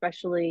like,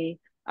 especially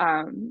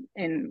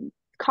in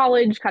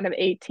college, kind of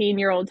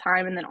 18-year-old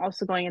time, and then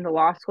also going into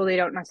law school, they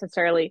don't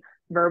necessarily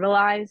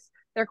verbalize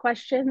their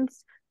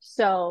questions.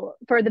 So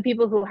for the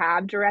people who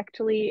have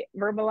directly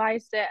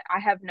verbalized it, I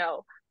have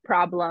no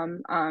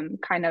problem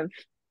kind of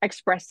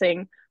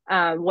expressing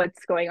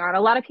what's going on.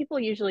 A lot of people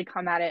usually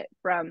come at it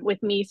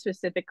with me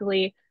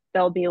specifically,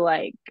 they'll be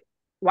like,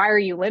 why are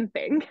you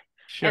limping?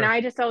 Sure. And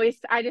I just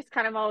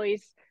kind of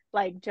always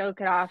like joke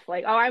it off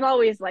like, oh, I'm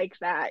always like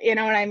that. You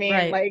know what I mean?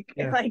 Right.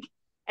 Like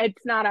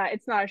it's not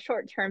a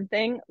short-term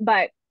thing.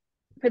 But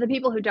for the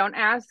people who don't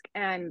ask,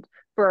 and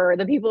for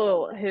the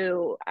people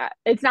who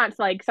it's not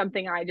like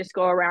something I just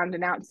go around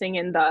announcing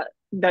in the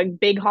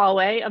big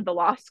hallway of the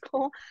law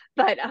school,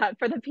 but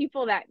for the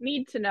people that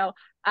need to know,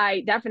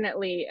 I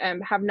definitely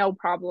have no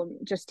problem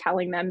just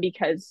telling them,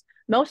 because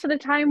most of the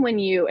time when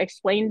you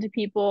explain to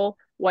people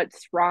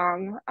what's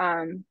wrong,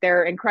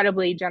 they're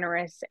incredibly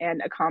generous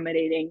and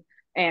accommodating,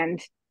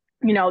 and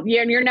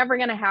you're never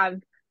going to have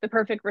the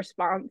perfect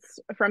response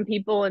from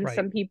people, and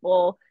some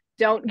people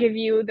don't give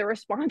you the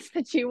response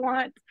that you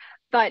want.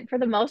 But for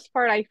the most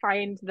part, I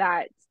find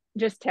that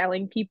just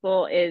telling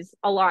people is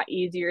a lot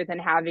easier than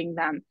having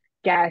them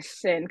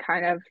guess and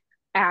kind of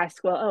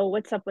ask, well, oh,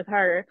 what's up with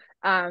her?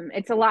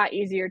 It's a lot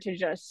easier to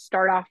just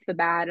start off the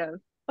bat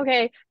of,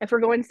 okay, if we're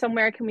going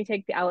somewhere, can we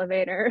take the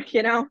elevator?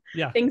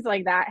 Things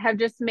like that have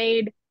just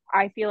made,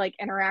 I feel like,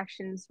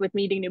 interactions with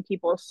meeting new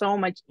people so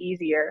much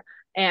easier.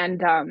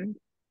 And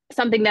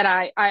something that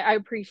I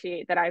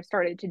appreciate that I've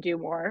started to do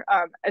more,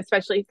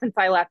 especially since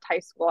I left high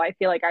school. I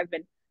feel like I've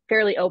been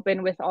fairly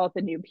open with all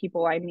the new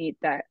people I meet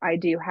that I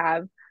do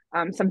have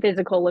some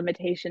physical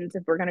limitations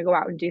if we're going to go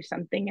out and do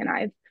something. And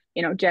I've,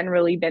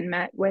 generally been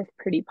met with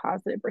pretty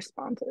positive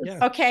responses.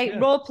 Yeah. Okay. Yeah.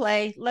 Role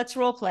play. Let's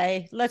role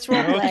play.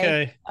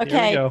 Okay.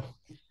 Here we go.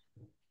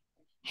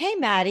 Hey,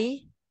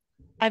 Maddie,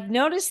 I've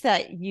noticed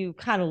that you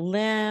kind of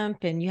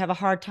limp and you have a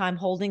hard time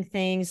holding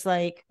things.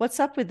 Like, what's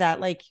up with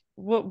that? Like,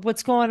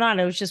 what's going on?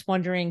 I was just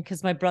wondering,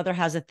 because my brother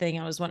has a thing.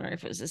 I was wondering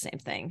if it was the same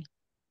thing.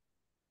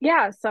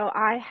 Yeah, so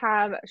I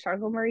have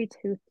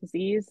Charcot-Marie-Tooth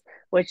Disease,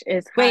 which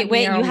is wait,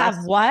 you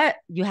have what?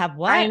 You have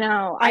what? I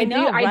know. I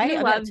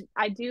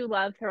do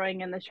love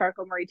throwing in the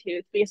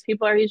Charcot-Marie-Tooth, because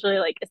people are usually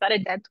like, is that a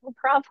dental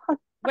problem?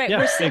 Wait,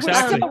 we're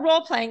still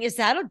role playing. Is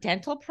that a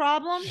dental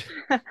problem?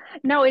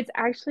 No, it's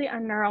actually a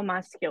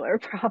neuromuscular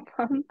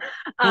problem.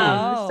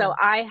 So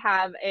I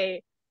have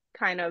a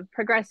kind of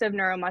progressive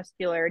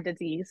neuromuscular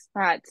disease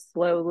that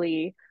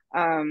slowly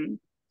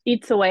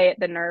eats away at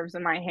the nerves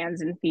in my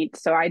hands and feet.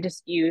 So I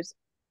just use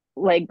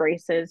leg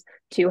braces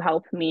to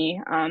help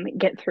me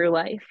get through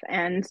life.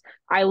 And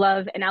I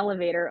love an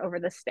elevator over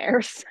the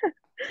stairs.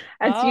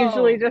 That's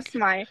usually just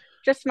my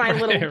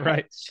little pitch.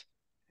 Right.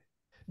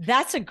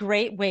 That's a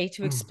great way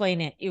to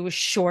explain it. It was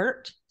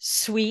short,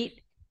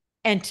 sweet,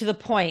 and to the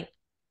point.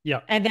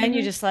 Yeah. And then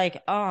you're just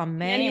like, oh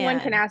man. Anyone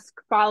can ask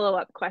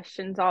follow-up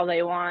questions all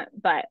they want,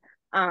 but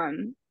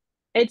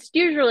it's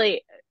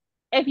usually,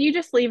 if you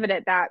just leave it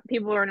at that,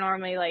 people are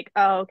normally like,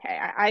 oh, okay,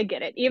 I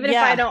get it. Even if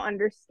I don't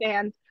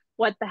understand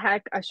what the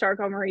heck a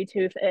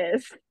Charcot-Marie-Tooth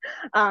is,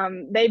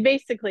 they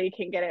basically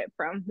can get it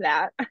from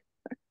that.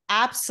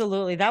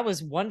 Absolutely. That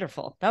was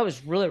wonderful. That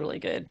was really, really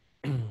good.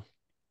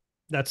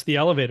 That's the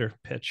elevator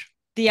pitch.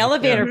 The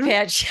elevator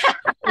pitch.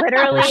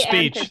 Literally or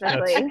speech. and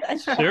physically.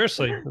 That's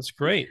seriously, that's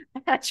great.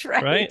 That's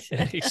right.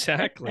 Right?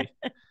 Exactly.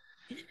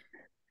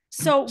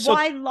 So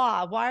why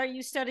law? Why are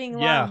you studying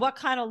law? Yeah. What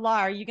kind of law?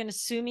 Are you going to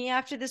sue me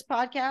after this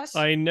podcast?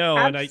 I know.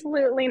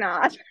 Absolutely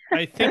not.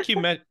 I think you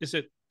meant, is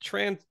it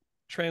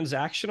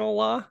transactional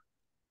law?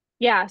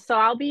 Yeah, so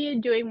I'll be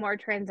doing more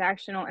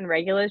transactional and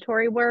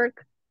regulatory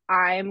work.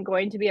 I'm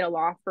going to be at a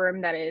law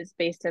firm that is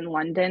based in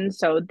London,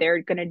 so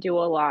they're going to do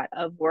a lot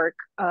of work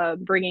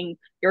bringing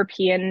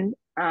European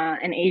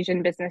and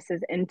Asian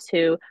businesses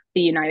into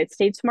the United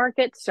States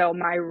market. So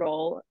my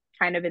role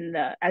kind of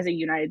as a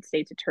United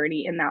States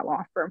attorney in that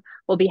law firm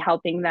will be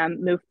helping them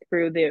move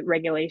through the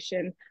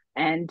regulation,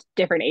 and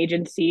different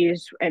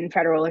agencies and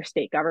federal or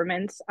state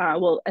governments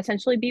will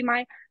essentially be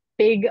my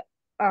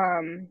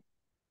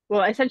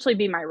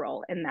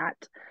role in that.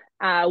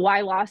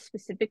 Why law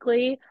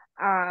specifically?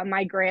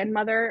 My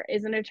grandmother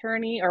is an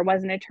attorney, or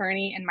was an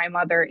attorney, and my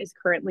mother is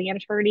currently an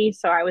attorney.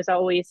 So I was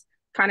always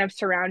kind of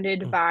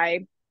surrounded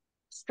by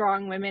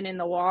strong women in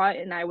the law,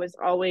 and I was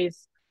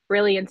always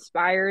really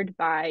inspired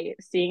by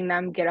seeing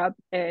them get up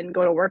and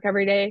go to work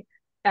every day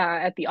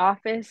at the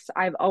office.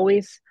 I've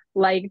always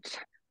liked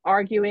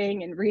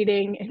arguing and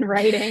reading and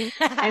writing,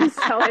 and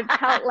so it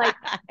felt like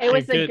it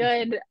was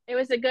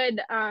a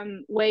good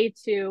way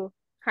to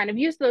kind of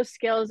use those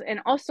skills.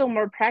 And also,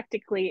 more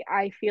practically,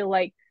 I feel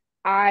like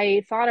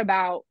I thought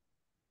about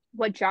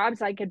what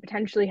jobs I could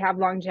potentially have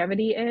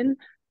longevity in,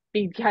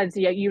 because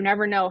you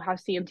never know how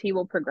CMT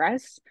will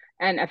progress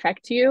and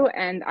affect you.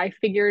 And I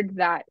figured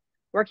that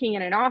working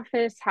in an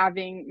office,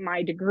 having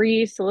my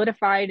degree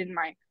solidified and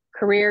my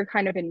career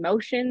kind of in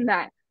motion,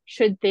 that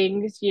should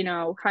things,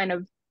 kind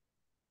of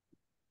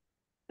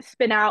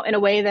spin out in a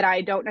way that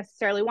I don't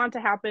necessarily want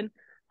to happen,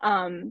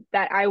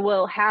 that I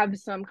will have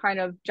some kind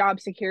of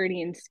job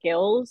security and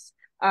skills,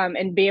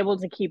 and be able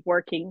to keep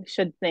working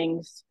should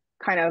things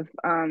kind of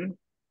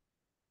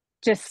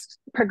just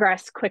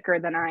progress quicker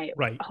than I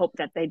hope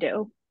that they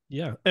do.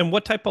 Yeah. And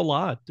what type of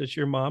law does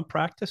your mom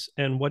practice,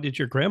 and what did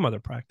your grandmother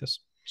practice?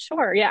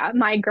 Sure. Yeah.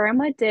 My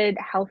grandma did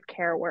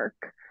healthcare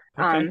work.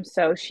 Okay.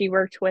 So she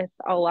worked with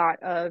a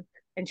lot of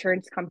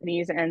insurance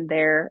companies and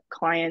their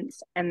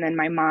clients, and then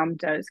my mom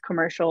does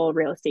commercial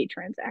real estate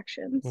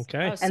transactions.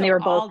 Okay. And so they were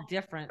both all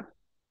different.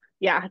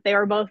 Yeah, they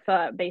were both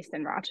based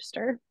in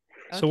Rochester.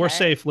 So we're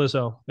safe,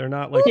 Lizzo. They're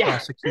not like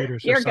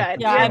prosecutors. You're or something.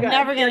 good. Yeah, You're I'm good.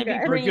 never going to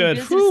be bringing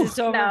businesses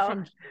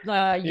over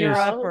from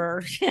Europe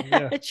or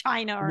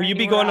China. Or will you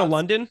be going to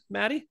London,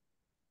 Maddie?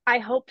 I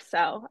hope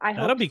so.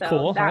 That'll be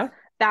cool.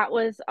 That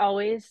was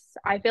always,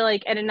 I feel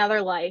like in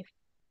another life,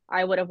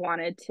 I would have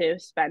wanted to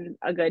spend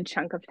a good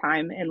chunk of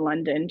time in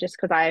London, just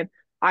because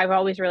I've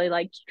always really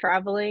liked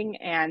traveling,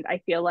 and I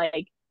feel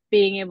like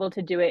being able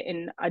to do it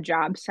in a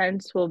job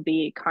sense will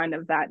be kind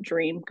of that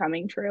dream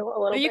coming true a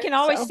little bit. You can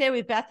always stay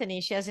with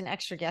Bethany. She has an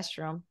extra guest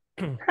room.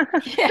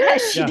 Yeah,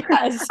 she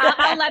does.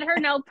 I'll let her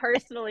know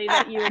personally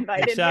that you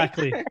invited me.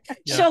 Exactly.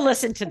 Yeah. She'll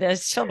listen to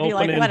this. She'll be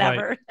like,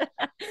 whatever.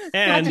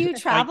 And have you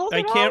traveled?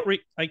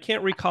 I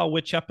can't recall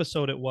which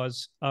episode it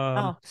was.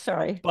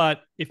 Sorry.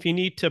 But if you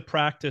need to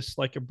practice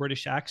like a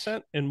British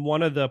accent, in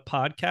one of the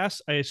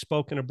podcasts, I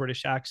spoke in a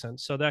British accent,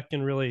 so that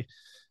can really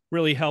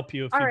help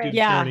you if you do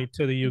journey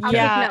to the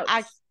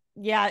UK.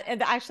 Yeah,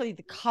 and actually,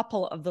 the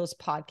couple of those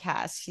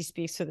podcasts, he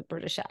speaks with a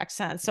British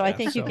accent, so I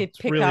think you could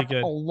pick up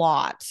a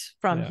lot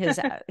from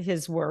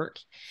his work.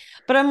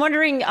 But I'm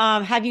wondering,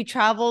 have you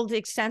traveled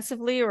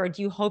extensively, or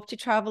do you hope to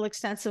travel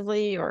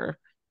extensively? Or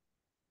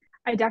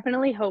I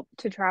definitely hope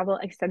to travel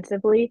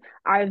extensively.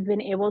 I've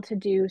been able to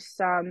do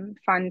some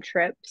fun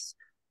trips,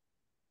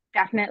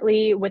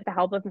 definitely with the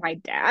help of my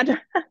dad.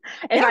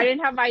 If I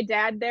didn't have my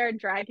dad there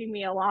dragging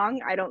me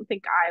along, I don't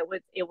think I was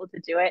able to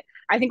do it.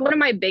 I think one of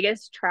my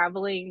biggest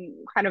traveling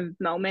kind of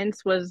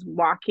moments was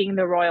walking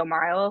the Royal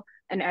Mile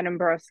in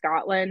Edinburgh,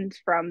 Scotland,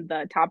 from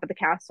the top of the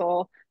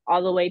castle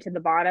all the way to the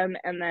bottom,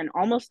 and then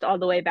almost all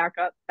the way back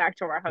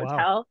to our hotel.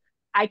 Wow.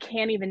 I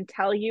can't even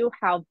tell you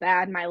how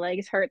bad my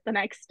legs hurt the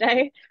next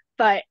day,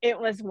 but it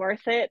was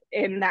worth it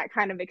in that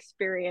kind of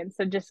experience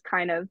of just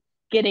kind of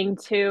getting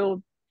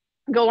to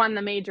go on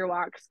the major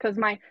walks, because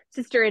my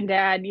sister and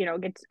dad,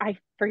 I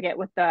forget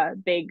what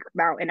the big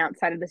mountain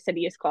outside of the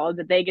city is called,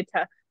 but they get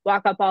to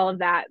walk up all of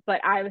that.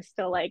 But I was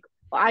still like,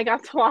 well, I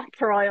got to walk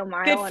the Royal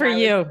Mile. Good for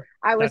you.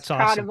 I was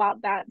proud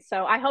about that.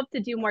 So I hope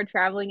to do more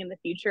traveling in the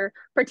future,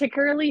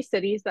 particularly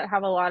cities that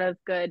have a lot of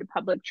good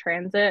public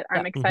transit.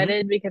 I'm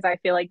excited because I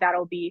feel like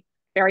that'll be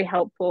very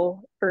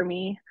helpful for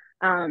me.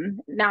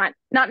 Not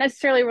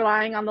necessarily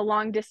relying on the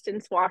long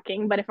distance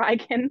walking, but if I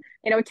can,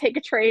 take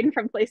a train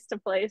from place to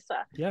place,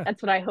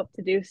 that's what I hope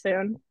to do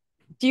soon.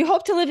 Do you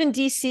hope to live in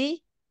DC?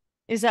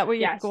 Is that what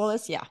your goal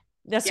is? Yeah,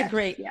 that's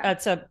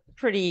that's a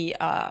pretty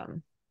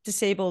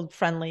disabled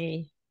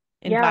friendly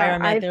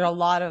environment. There are a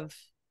lot of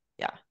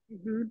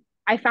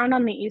I found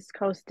on the East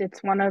Coast,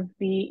 it's one of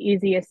the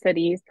easiest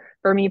cities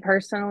for me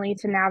personally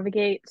to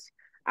navigate.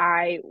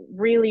 I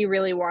really,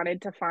 really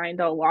wanted to find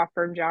a law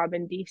firm job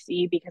in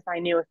DC because I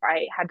knew if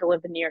I had to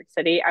live in New York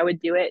City, I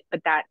would do it,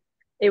 but that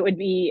it would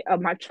be a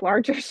much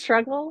larger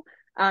struggle.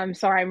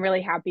 So I'm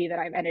really happy that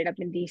I've ended up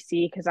in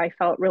DC because I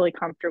felt really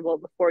comfortable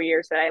the 4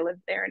 years that I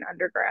lived there in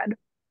undergrad.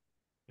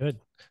 Good.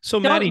 So,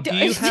 Maddie, do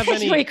you have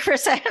any? Wait,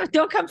 Chris,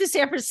 don't come to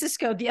San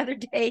Francisco. The other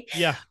day,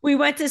 yeah, we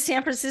went to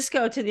San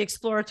Francisco to the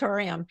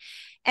Exploratorium,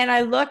 and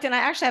I looked, and I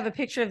actually have a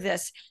picture of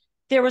this.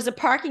 There was a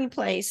parking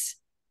place,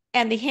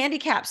 and the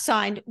handicap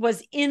sign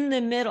was in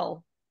the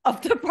middle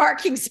of the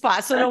parking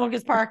spot, so no one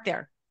could park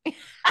there.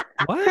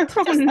 What?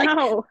 Oh,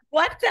 no.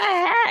 What the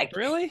heck?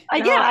 Really?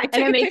 Yeah, I took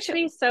and it makes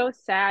me so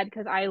sad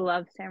because I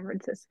love San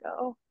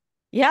Francisco.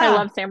 Yeah, I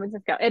love San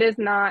Francisco. It is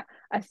not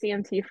a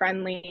CMT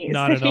friendly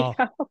not city.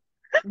 At all.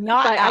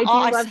 Not but I do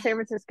all. love San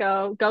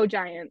Francisco. Go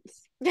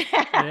Giants.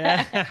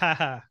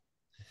 Yeah.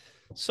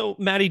 So,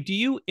 Maddie, do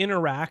you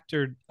interact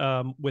or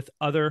with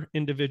other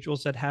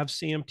individuals that have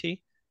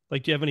CMT?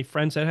 Like, do you have any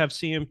friends that have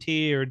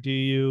CMT, or do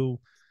you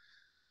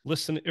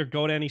listen or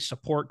go to any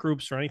support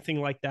groups or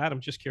anything like that? I'm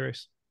just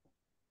curious.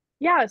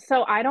 Yeah,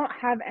 so I don't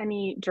have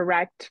any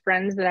direct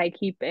friends that I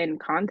keep in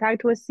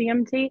contact with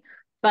CMT,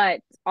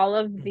 but all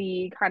of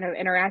the kind of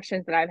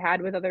interactions that I've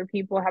had with other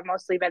people have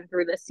mostly been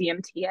through the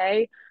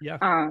CMTA.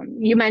 Yeah.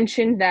 You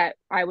mentioned that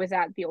I was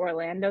at the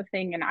Orlando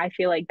thing, and I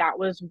feel like that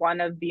was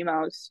one of the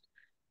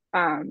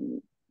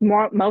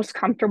most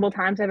comfortable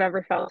times I've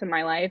ever felt in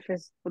my life.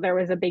 Is there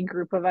was a big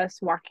group of us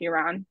walking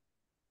around.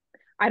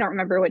 I don't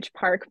remember which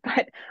park,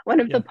 but one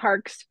of the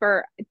parks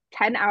for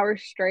 10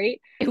 hours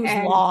straight. It was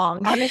and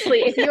long.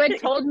 Honestly, if you had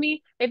told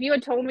me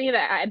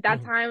that at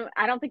that time,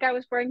 I don't think I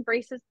was wearing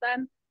braces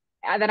then,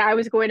 that I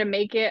was going to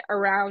make it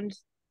around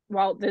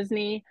Walt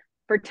Disney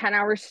for 10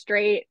 hours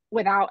straight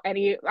without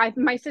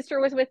my sister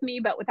was with me,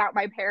 but without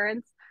my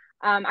parents.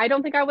 I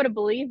don't think I would have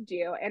believed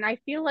you. And I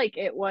feel like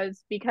it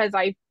was because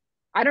I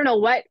don't know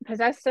what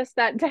possessed us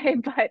that day,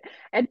 but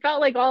it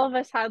felt like all of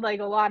us had like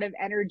a lot of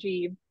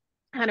energy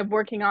kind of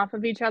working off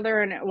of each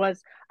other. And it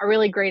was a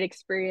really great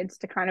experience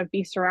to kind of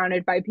be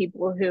surrounded by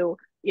people who,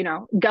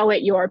 go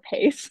at your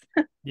pace.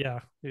 Yeah.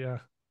 Yeah.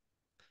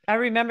 I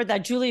remember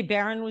that Julie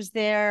Barron was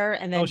there,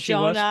 and then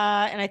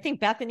Jonah, and I think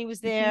Bethany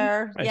was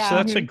there. Right. Yeah. So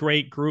that's a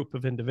great group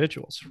of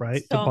individuals,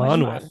 right? So to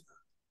bond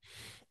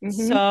with.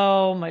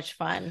 So much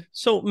fun.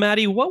 So,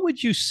 Maddie, what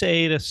would you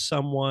say to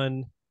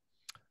someone,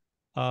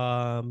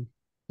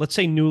 let's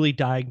say newly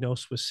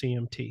diagnosed with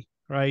CMT,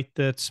 right?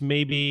 That's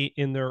maybe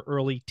in their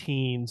early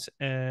teens,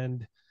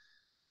 and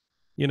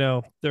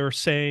they're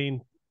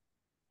saying,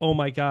 oh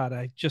my God,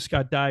 I just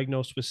got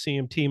diagnosed with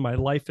CMT. My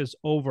life is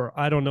over.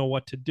 I don't know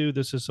what to do.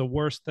 This is the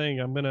worst thing.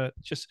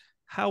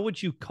 How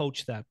would you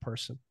coach that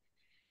person?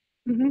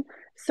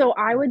 So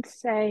I would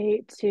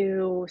say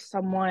to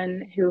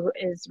someone who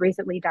is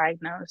recently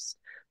diagnosed,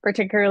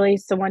 particularly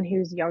someone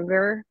who's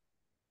younger,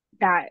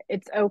 that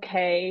it's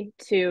okay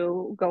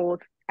to go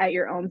at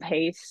your own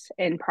pace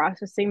in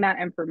processing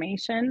that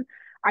information.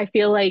 I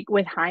feel like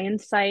with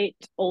hindsight,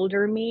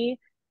 older me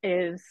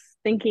is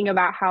thinking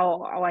about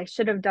how, oh, I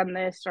should have done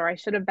this or I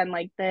should have been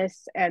like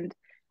this. And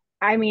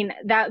I mean,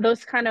 that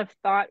those kind of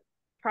thought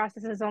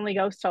processes only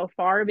go so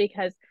far,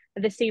 because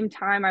at the same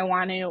time, I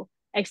want to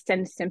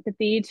extend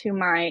sympathy to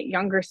my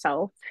younger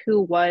self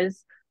who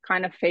was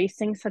kind of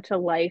facing such a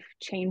life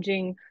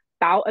changing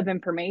bout of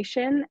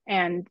information.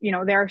 And,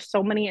 there are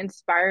so many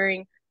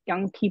inspiring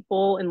young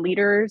people and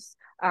leaders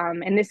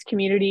in this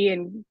community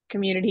and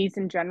communities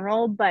in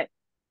general, but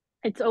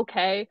it's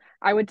okay.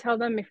 I would tell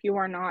them if you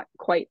are not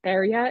quite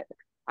there yet,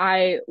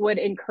 I would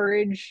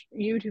encourage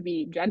you to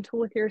be gentle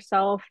with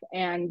yourself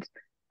and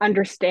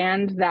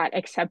understand that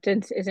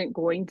acceptance isn't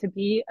going to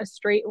be a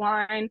straight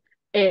line.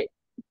 It,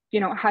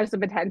 has the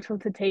potential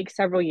to take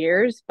several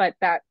years, but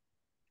that,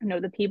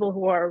 the people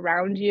who are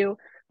around you,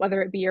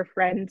 whether it be your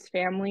friends,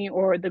 family,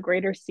 or the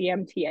greater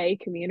CMTA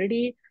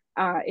community,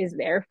 is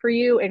there for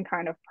you in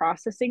kind of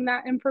processing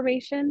that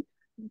information.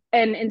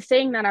 And in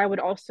saying that, I would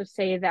also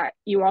say that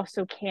you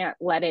also can't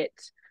let it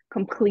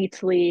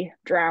completely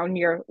drown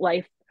your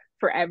life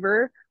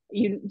forever.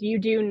 You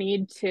do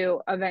need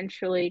to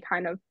eventually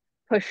kind of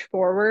push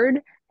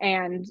forward.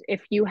 And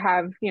if you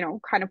have,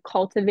 kind of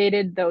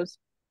cultivated those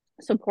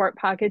support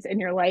pockets in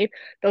your life,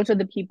 those are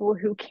the people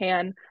who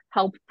can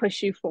help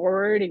push you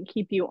forward and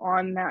keep you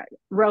on that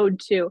road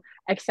to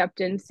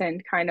acceptance.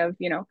 And kind of,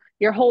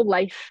 your whole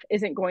life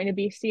isn't going to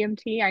be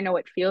CMT. I know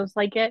it feels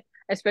like it,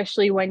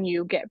 especially when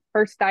you get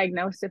first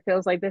diagnosed. It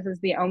feels like this is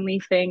the only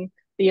thing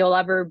that you'll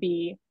ever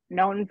be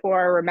known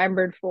for,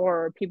 remembered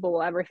for, or people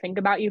will ever think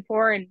about you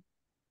for. And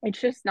it's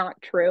just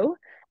not true.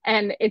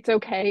 And it's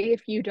okay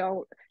if you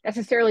don't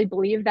necessarily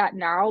believe that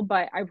now,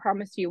 but I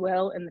promise you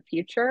will in the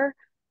future.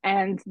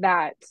 And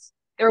that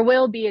there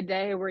will be a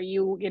day where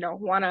you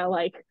want to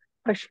like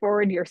push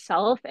forward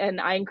yourself. And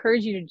I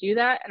encourage you to do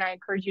that. And I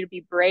encourage you to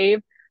be brave.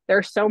 There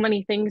are so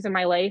many things in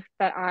my life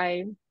that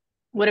I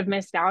would have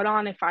missed out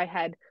on if I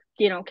had,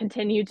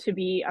 continued to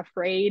be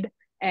afraid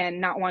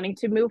and not wanting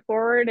to move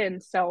forward.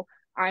 And so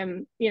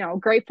I'm,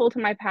 grateful to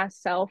my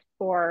past self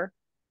for,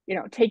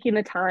 taking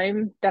the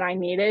time that I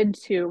needed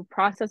to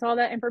process all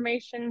that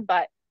information,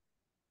 but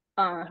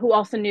who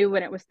also knew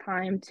when it was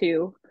time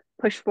to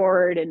push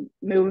forward and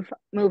move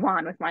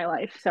on with my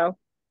life. So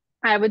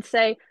I would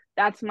say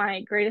that's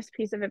my greatest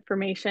piece of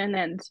information,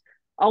 and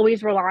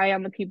always rely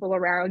on the people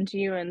around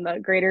you and the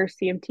greater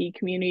CMT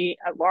community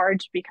at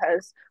large,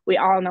 because we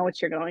all know what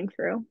you're going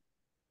through.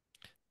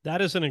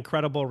 That is an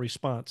incredible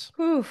response.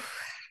 Whew.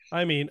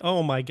 I mean,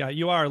 oh my God,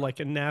 you are like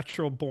a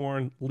natural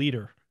born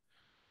leader.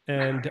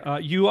 And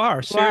you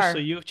are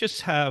seriously, you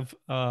just have,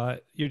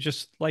 you're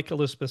just like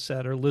Elizabeth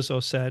said, or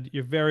Lizzo said,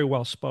 you're very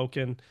well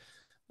spoken,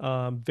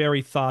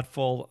 very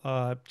thoughtful.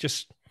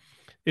 Just,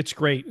 it's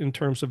great in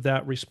terms of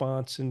that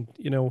response, and,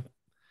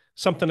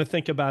 something to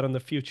think about in the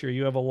future.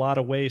 You have a lot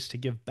of ways to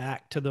give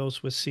back to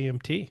those with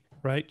CMT,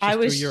 right? Just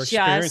through your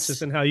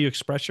experiences and how you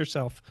express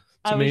yourself.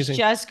 It's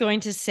amazing. I was just going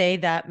to say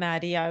that,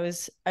 Maddie.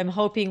 I'm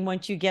hoping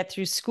once you get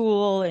through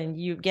school and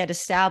you get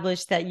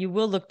established that you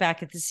will look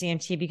back at the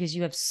CMT, because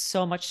you have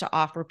so much to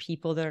offer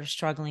people that are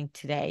struggling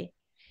today.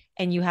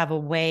 And you have a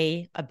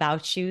way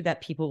about you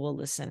that people will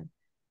listen.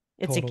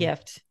 It's a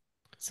gift.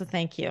 So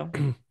thank you.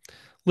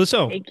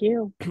 Lizzo. Thank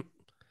you.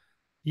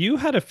 You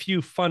had a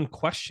few fun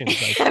questions.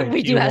 I think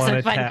we do have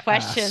some fun ask,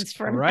 questions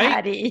for right?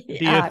 Maddie.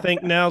 Do you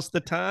think now's the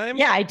time?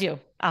 Yeah, I do.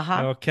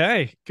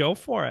 Okay, go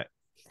for it.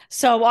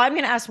 So I'm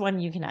going to ask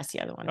one. You can ask the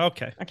other one.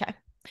 Okay.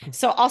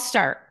 So I'll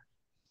start.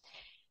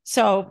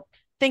 So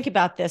think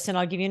about this, and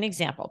I'll give you an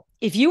example.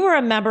 If you were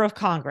a member of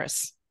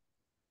Congress,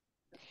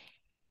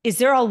 is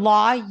there a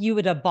law you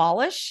would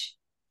abolish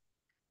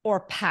or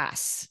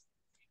pass?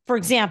 For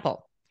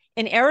example,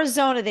 in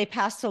Arizona, they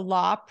passed a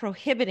law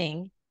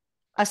prohibiting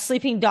a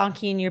sleeping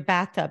donkey in your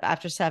bathtub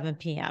after 7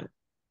 p.m.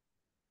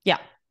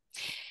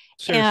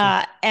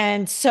 Yeah.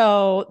 And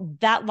so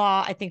that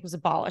law, I think, was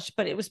abolished,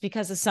 but it was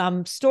because of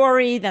some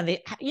story. Then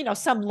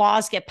some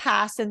laws get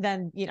passed, and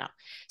then,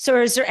 so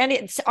is there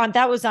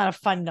that was on a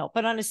fun note,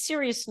 but on a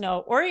serious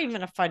note, or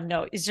even a fun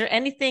note, is there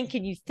anything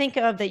can you think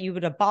of that you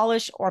would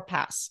abolish or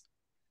pass?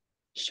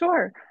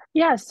 Sure.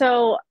 Yeah.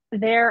 So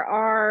there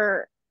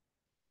are,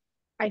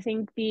 I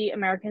think the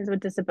Americans with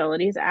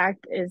Disabilities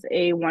Act is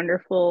a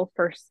wonderful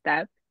first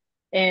step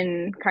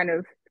in kind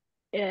of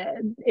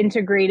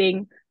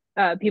integrating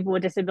people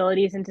with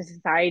disabilities into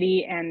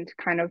society and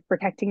kind of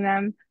protecting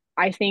them.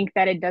 I think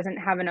that it doesn't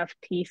have enough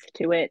teeth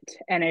to it,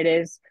 and it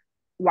is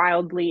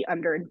wildly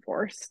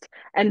underenforced.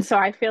 And so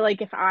I feel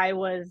like if I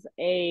was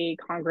a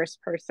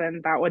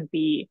congressperson, that would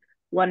be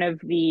one of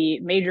the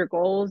major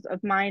goals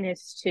of mine,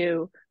 is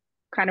to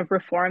kind of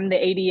reform the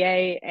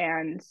ADA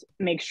and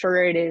make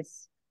sure it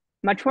is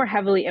much more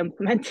heavily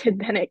implemented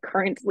than it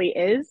currently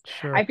is.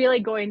 Sure. I feel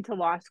like going to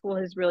law school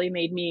has really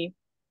made me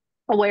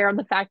aware of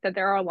the fact that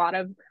there are a lot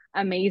of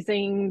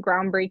amazing,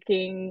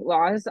 groundbreaking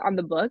laws on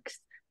the books,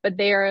 but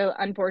they are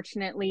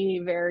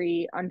unfortunately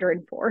very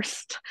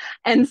underenforced.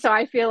 And so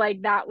I feel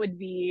like that would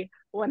be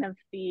one of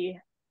the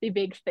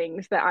big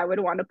things that I would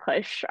want to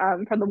push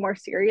from the more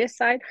serious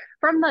side.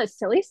 From the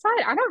silly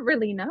side, I don't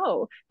really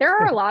know. There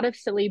are a lot of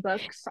silly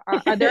books.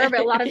 There are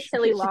a lot of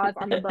silly laws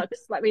on the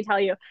books. Let me tell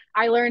you,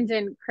 I learned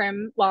in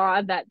crim law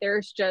that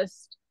there's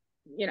just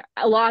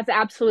laws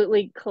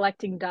absolutely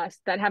collecting dust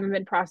that haven't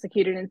been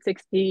prosecuted in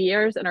 60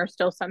 years and are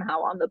still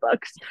somehow on the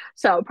books.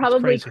 So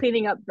probably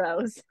cleaning up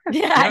those.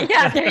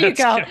 Yeah, there you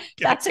go. Good.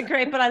 That's a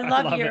great, but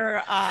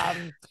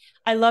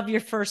I love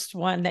your first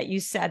one that you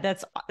said.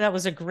 That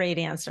was a great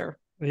answer.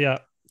 Yeah.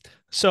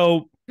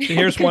 So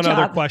here's one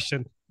other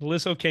question.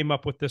 Lizzo came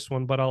up with this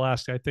one, but I'll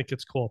ask. I think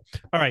it's cool.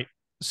 All right.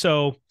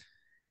 So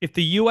if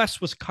the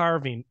U.S. was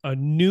carving a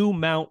new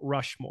Mount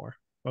Rushmore,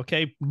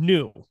 okay,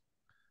 new,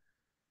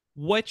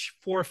 which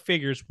four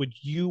figures would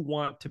you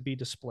want to be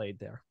displayed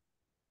there?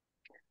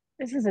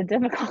 This is a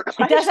difficult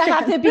question. It doesn't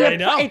have to be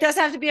it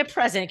doesn't have to be a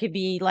president. It could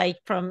be like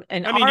from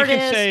an artist. You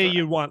can say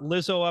you want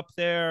Lizzo up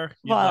there.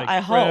 Well, like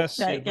I hope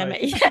that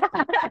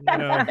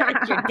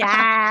your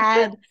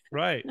dad.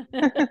 Right.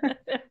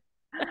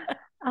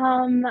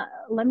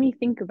 Let me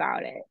think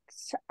about it.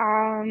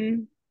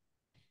 And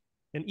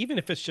even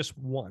if it's just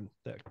one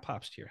that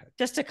pops to your head.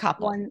 Just a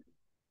couple. One.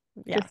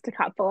 Yeah. Just a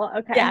couple.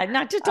 Okay. Yeah,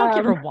 don't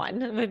give her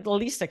one. At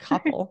least a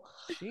couple.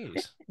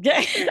 Jeez.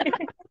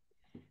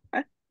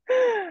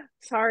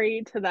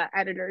 Sorry to the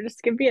editor.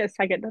 Just give me a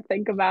second to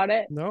think about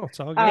it. No, it's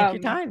all good. Take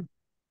your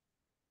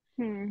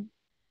time.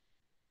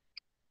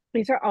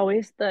 These are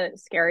always the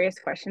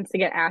scariest questions to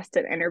get asked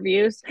in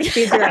interviews.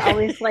 These are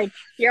always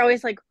you're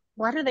always like,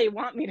 what do they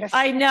want me to say?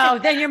 I know.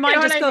 Then your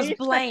mind just goes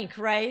blank,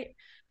 right?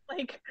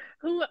 Like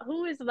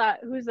who is that?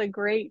 Who's a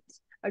great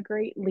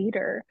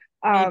leader?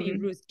 Maybe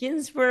Ruth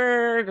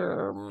Ginsburg,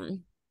 or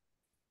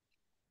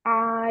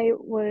I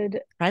would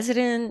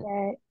president.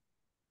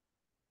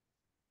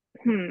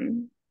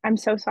 I'm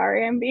so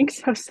sorry. I'm being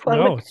so slow.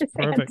 No, it's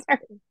perfect.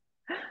 Answer.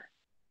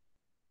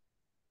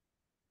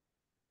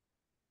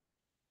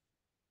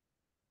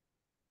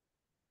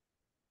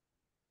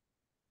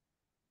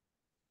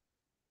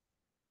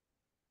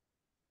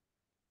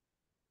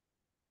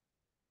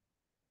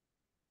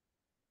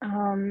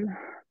 Um,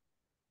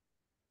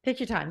 Pick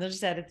your time. They'll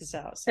just edit this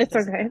out. So it's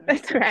okay.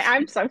 It's okay.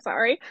 I'm so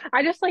sorry.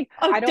 I just like,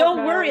 oh, I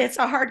don't worry. It's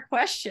a hard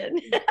question.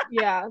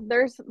 Yeah,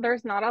 there's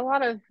not a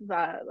lot of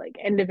like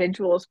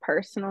individuals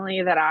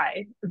personally that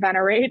I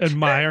venerate.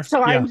 Admire. So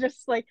yeah. I'm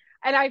just like,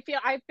 and I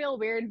feel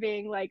weird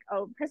being like,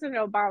 oh, President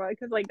Obama,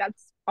 because like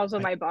that's also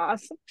my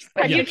boss.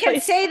 But you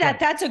can say that.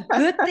 That's a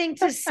good thing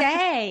to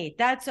say.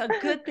 That's a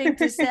good thing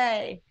to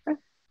say.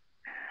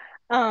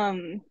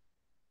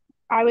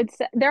 I would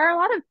say there are a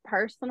lot of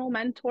personal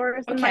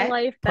mentors in my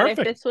life that if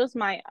this was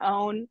my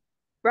own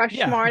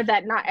Rushmore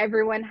that not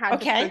everyone had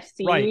to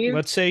perceive, right.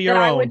 Let's say your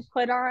that own. I would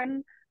put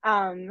on.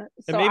 So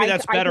and maybe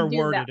that's better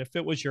worded. If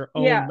it was your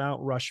own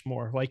Mount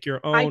Rushmore, like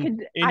your own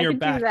in your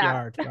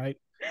backyard, right?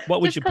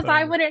 What would you put?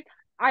 Because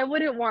I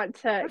wouldn't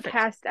want to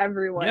cast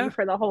everyone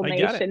for the whole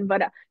nation,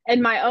 but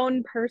in my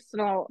own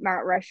personal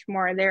Mount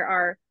Rushmore, there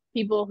are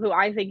people who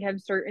I think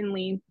have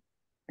certainly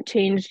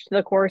changed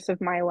the course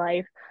of my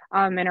life,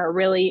 and are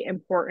really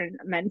important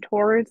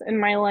mentors in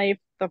my life.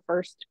 The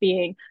first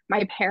being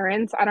my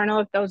parents. I don't know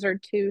if those are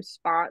two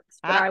spots,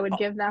 but I would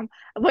give them.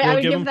 I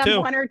would give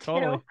them one or two.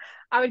 Totally.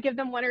 I would give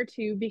them one or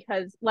two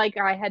because, like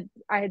I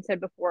had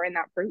said before in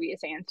that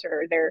previous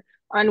answer, their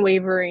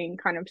unwavering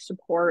kind of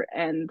support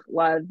and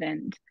love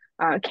and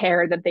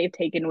care that they've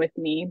taken with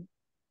me,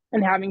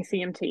 and having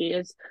CMT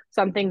is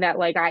something that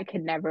like I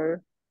could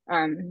never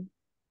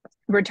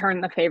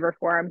return the favor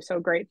for. I'm so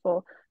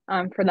grateful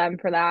for them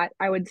for that.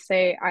 I would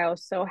say I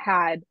also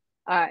had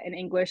an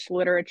English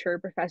literature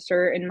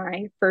professor in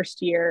my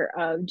first year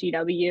of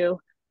GW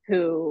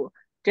who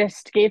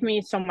just gave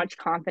me so much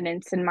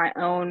confidence in my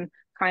own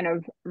kind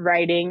of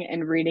writing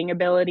and reading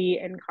ability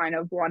and kind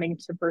of wanting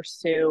to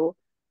pursue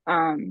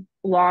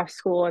law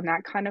school and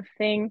that kind of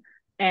thing.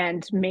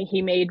 And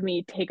he made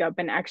me take up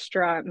an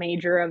extra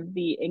major of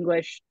the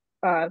English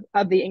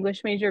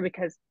major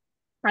because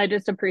I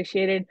just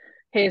appreciated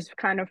his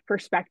kind of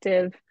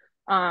perspective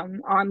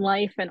on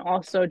life, and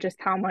also just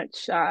how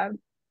much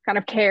kind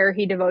of care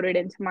he devoted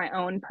into my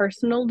own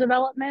personal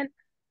development.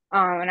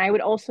 And I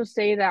would also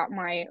say that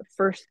my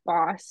first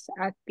boss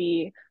at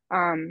the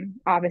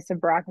office of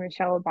Barack and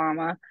Michelle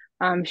Obama,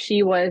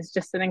 she was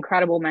just an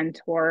incredible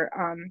mentor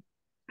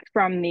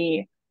from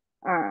the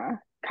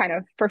kind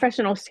of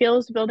professional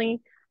skills building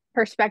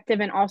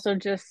perspective, and also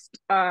just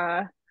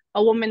a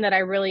woman that I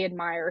really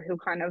admire who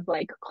kind of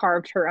like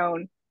carved her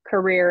own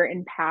career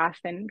and path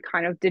and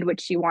kind of did what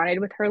she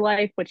wanted with her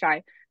life, which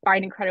I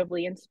find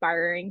incredibly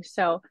inspiring.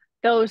 So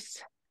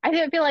those,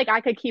 I feel like I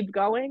could keep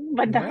going,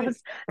 but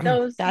those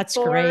that's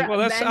great. Well,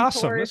 that's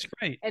awesome. That's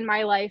great. In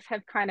my life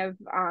have kind of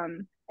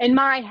in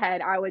my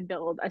head, I would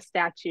build a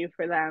statue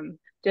for them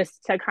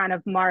just to kind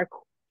of mark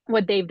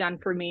what they've done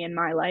for me in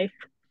my life.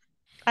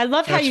 I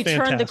love how you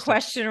turned the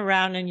question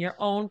around in your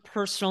own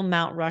personal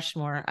Mount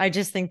Rushmore. I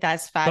just think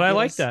that's fabulous. But I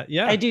like that.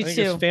 Yeah, I do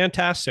too. It's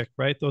fantastic,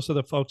 right? Those are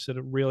the folks that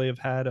really have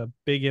had a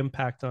big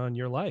impact on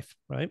your life,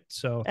 right?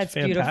 So that's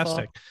fantastic.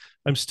 Beautiful.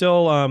 I'm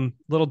still a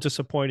little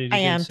disappointed you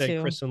didn't say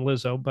too. Chris and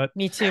Lizzo, but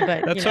me too.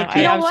 But that's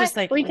okay. I was just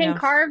like, we can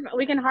carve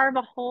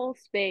a whole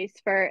space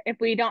for, if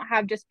we don't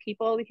have just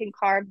people, we can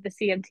carve the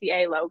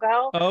CMTA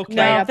logo. Okay.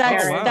 No,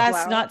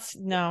 that's not.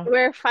 No,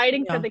 we're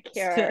fighting for the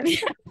cure.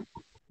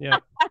 Yeah.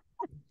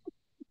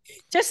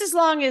 Just as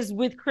long as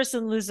with Chris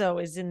and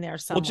Lizzo is in there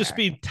somewhere. We'll just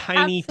be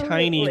tiny,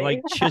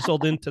 like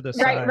chiseled into the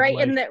side. Right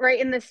in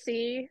the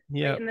C.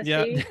 Yeah. Right in the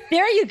C.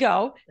 There you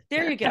go.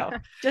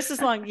 Just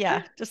as long,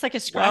 just like a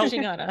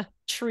scratching on a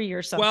tree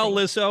or something. Well,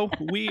 Lizzo,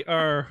 we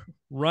are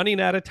running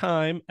out of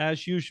time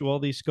as usual.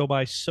 These go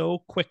by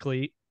so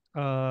quickly.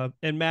 And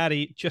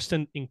Maddie, just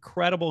an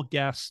incredible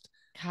guest.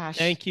 Gosh.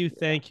 Thank you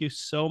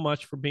so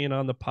much for being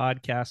on the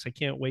podcast. I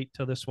can't wait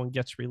till this one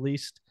gets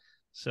released.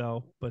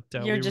 So, but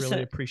we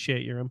really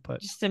appreciate your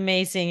input. Just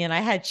amazing. And I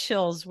had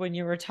chills when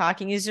you were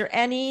talking.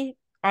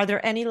 Are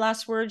there any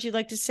last words you'd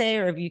like to say,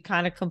 or have you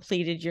kind of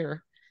completed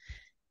your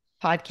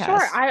podcast?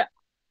 Sure.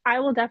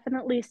 I will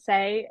definitely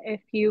say,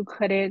 if you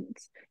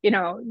couldn't,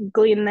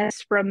 glean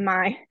this from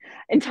my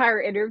entire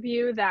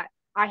interview, that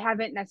I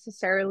haven't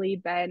necessarily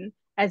been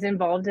as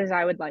involved as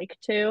I would like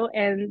to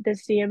in the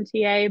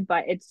CMTA,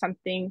 but it's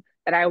something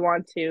that I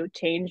want to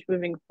change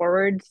moving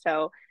forward.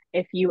 So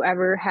if you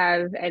ever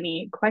have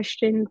any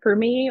question for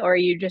me, or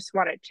you just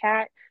want to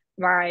chat,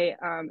 my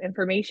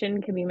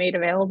information can be made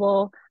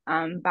available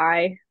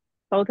by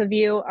both of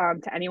you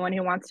to anyone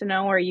who wants to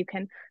know, or you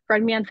can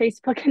friend me on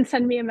Facebook and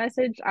send me a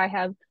message. I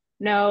have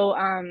no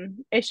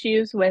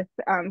issues with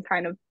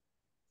kind of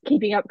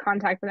keeping up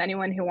contact with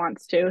anyone who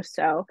wants to.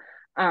 So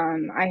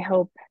I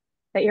hope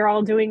that you're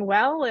all doing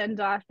well, and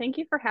thank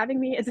you for having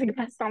me as a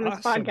guest on this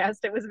podcast.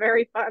 It was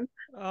very fun.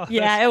 Oh,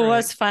 yeah, it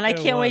was fun. I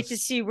can't wait to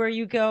see where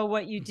you go,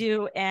 what you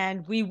do,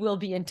 and we will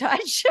be in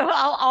touch.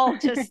 I'll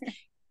just,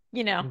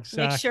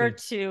 make sure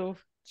to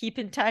keep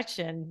in touch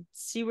and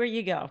see where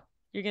you go.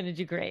 You're going to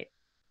do great.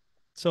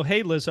 So,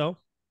 hey, Lizzo,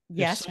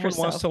 yes, if someone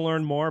wants to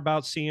learn more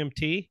about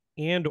CMT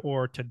and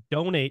or to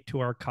donate to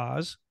our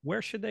cause,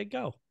 where should they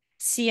go?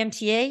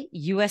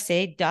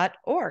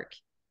 CMTAUSA.org.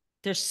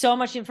 There's so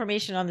much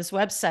information on this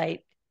website.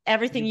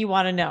 everything you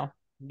want to know.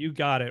 You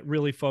got it.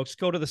 Really, folks,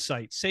 go to the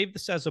site. Save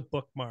this as a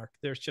bookmark.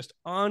 There's just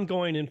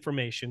ongoing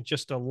information,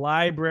 just a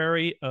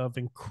library of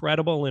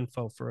incredible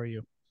info for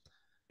you.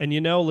 And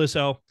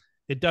Lizzo,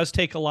 it does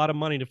take a lot of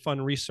money to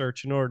fund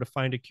research in order to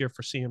find a cure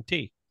for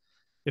CMT.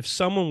 If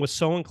someone was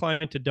so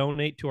inclined to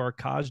donate to our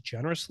cause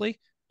generously,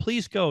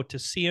 please go to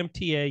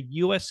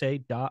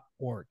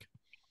cmtausa.org.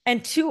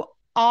 And to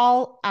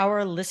all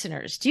our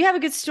listeners, do you have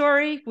a good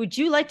story? Would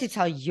you like to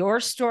tell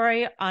your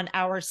story on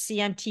our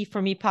CMT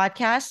for Me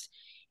podcast?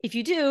 If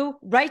you do,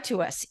 write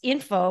to us,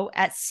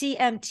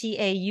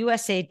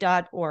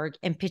 info@cmtausa.org,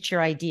 and pitch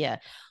your idea.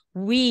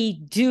 We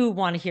do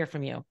want to hear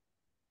from you.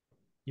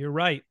 You're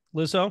right.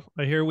 Lizzo,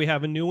 I hear we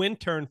have a new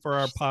intern for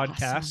our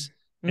podcast, awesome.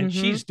 And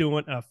she's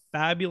doing a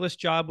fabulous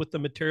job with the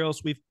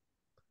materials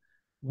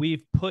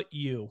we've put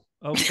you.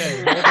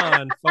 Okay, hold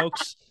on,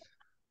 folks.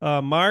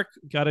 Mark,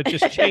 got to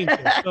just change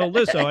it. So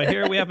Lizzo, I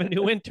hear we have a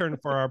new intern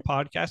for our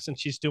podcast, and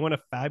she's doing a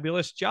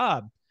fabulous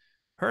job.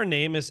 Her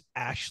name is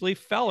Ashley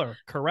Feller,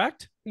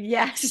 correct?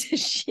 Yes,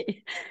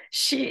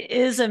 she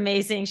is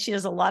amazing. She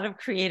has a lot of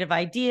creative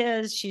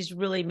ideas. She's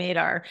really made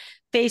our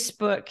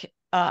Facebook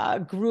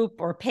group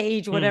or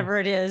page, whatever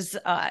it is,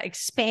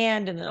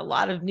 expand, and there's a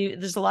lot of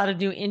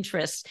new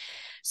interest.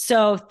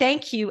 So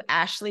thank you,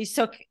 Ashley.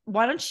 So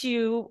why don't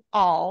you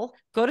all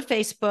go to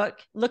Facebook,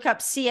 look up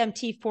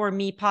CMT for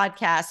Me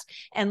podcast,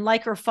 and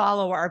like or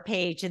follow our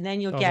page, and then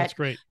you'll get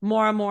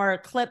more and more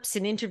clips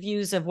and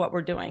interviews of what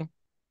we're doing.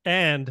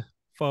 And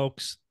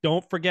folks,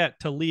 don't forget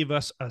to leave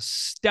us a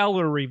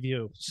stellar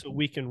review so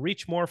we can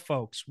reach more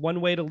folks. One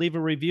way to leave a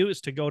review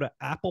is to go to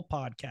Apple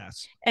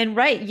Podcasts. And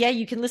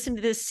you can listen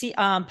to this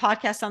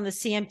podcast on the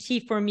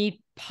CMT for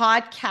Me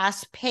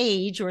podcast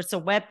page, or it's a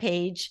web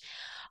page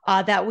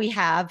that we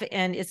have,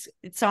 and it's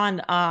on.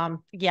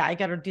 I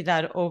got to do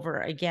that over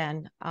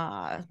again,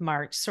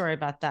 Mark. Sorry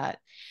about that.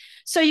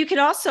 So you can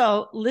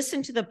also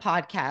listen to the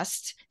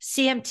podcast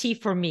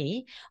CMT for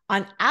Me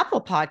on Apple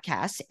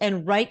Podcasts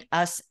and write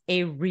us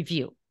a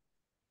review.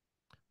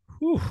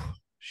 Whew,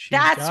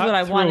 that's what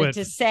I wanted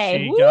to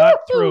say. She got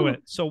through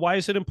it. So why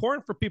is it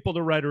important for people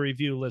to write a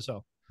review,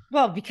 Lizzo?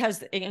 Well,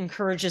 because it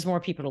encourages more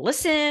people to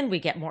listen. We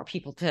get more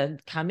people to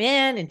come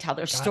in and tell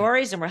their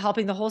stories, and we're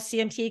helping the whole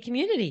CMT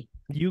community.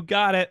 You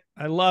got it.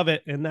 I love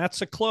it. And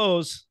that's a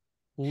close.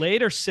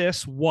 Later,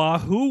 sis.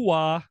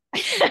 Wahoo-wah.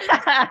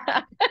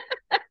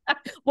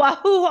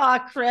 Wahoo-wah,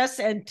 Chris,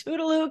 and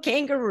toodaloo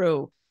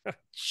kangaroo.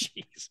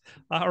 Jeez.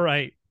 All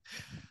right,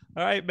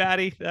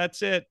 Maddie.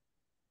 That's it.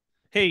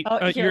 Hey,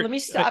 here, let me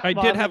stop. I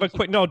did have a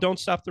quick. No, don't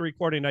stop the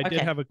recording. I did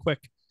have a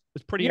quick.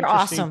 It's pretty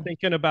interesting awesome.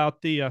 Thinking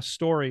about the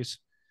stories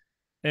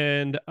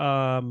and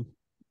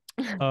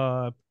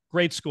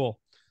grade school.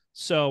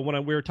 So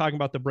when we were talking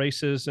about the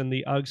braces and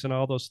the Uggs and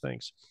all those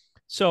things,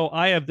 so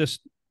I have this,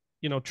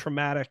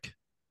 traumatic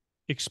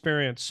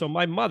experience. So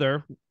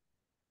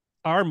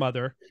our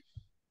mother,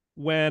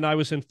 when I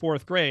was in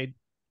 4th grade,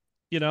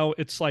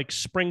 it's like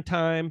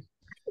springtime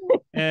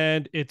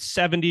and it's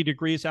 70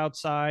 degrees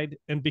outside.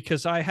 And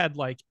because I had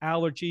like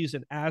allergies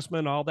and asthma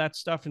and all that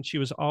stuff, and she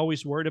was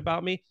always worried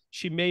about me,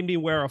 she made me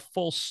wear a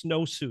full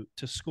snowsuit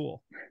to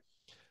school.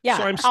 Yeah.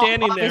 So I'm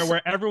standing there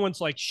where everyone's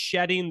like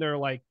shedding their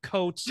like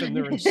coats and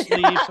they're in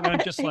sleeves. And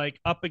I'm just like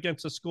up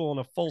against the school in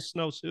a full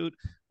snowsuit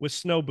with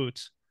snow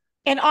boots.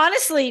 And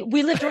honestly,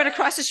 we lived right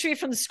across the street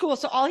from the school.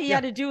 So all he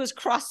had to do was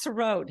cross the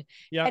road.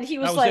 Yeah. And he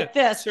was like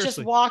this,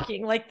 seriously. Just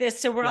walking like this.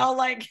 So we're all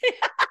like,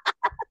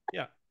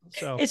 yeah.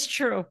 So it's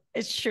true.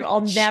 It's true. I'll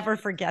never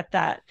forget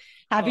that.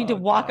 Having to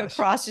walk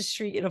across the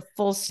street in a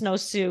full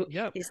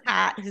snowsuit, his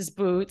hat, his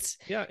boots.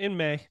 Yeah. In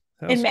May.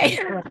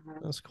 That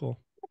was cool.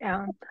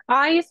 Yeah,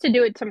 I used to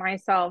do it to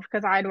myself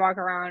because I'd walk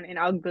around in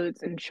UGG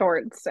boots and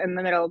shorts in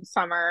the middle of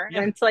summer.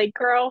 And it's like,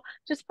 girl,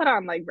 just put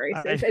on like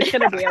braces. It's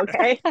going to be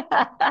okay.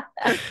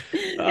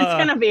 It's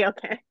going to be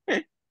okay.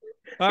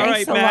 All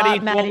right, Maddie.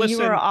 Maddie. Well, listen,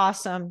 you were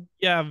awesome.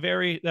 Yeah,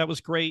 that was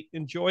great.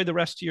 Enjoy the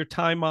rest of your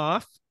time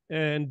off.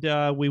 And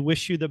we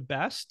wish you the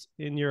best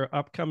in your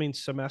upcoming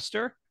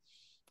semester.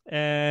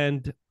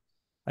 And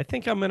I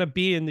think I'm going to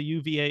be in the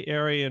UVA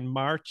area in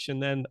March,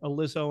 and then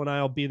Lizzo and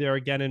I will be there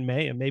again in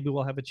May, and maybe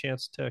we'll have a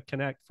chance to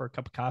connect for a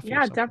cup of coffee.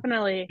 Yeah,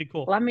 definitely. Be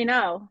cool. Let me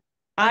know.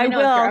 I will. If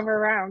you're ever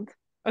around.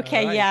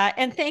 Okay, right. Yeah.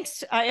 And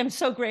thanks. I am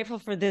so grateful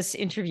for this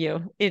interview.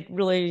 It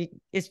really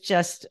is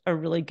just a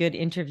really good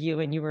interview,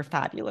 and you were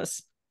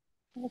fabulous.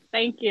 Well,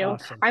 thank you.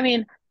 Awesome.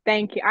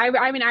 Thank you.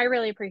 I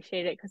really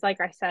appreciate it because,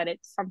 like I said,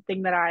 it's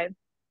something that I've,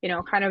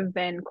 kind of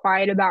been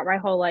quiet about my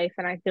whole life,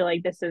 and I feel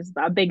like this is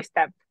a big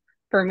step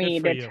for me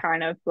to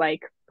kind of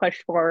like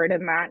push forward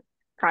in that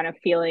kind of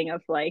feeling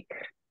of like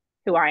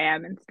who I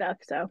am and stuff.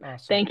 So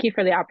Thank you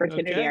for the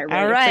opportunity. Okay.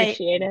 I really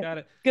appreciate it. Got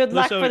it. Good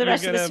luck for the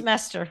rest of the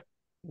semester.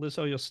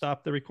 Lizzo, you'll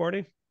stop the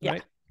recording? Yeah.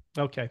 Right?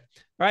 Okay. All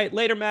right.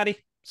 Later, Maddie.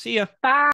 See ya. Bye.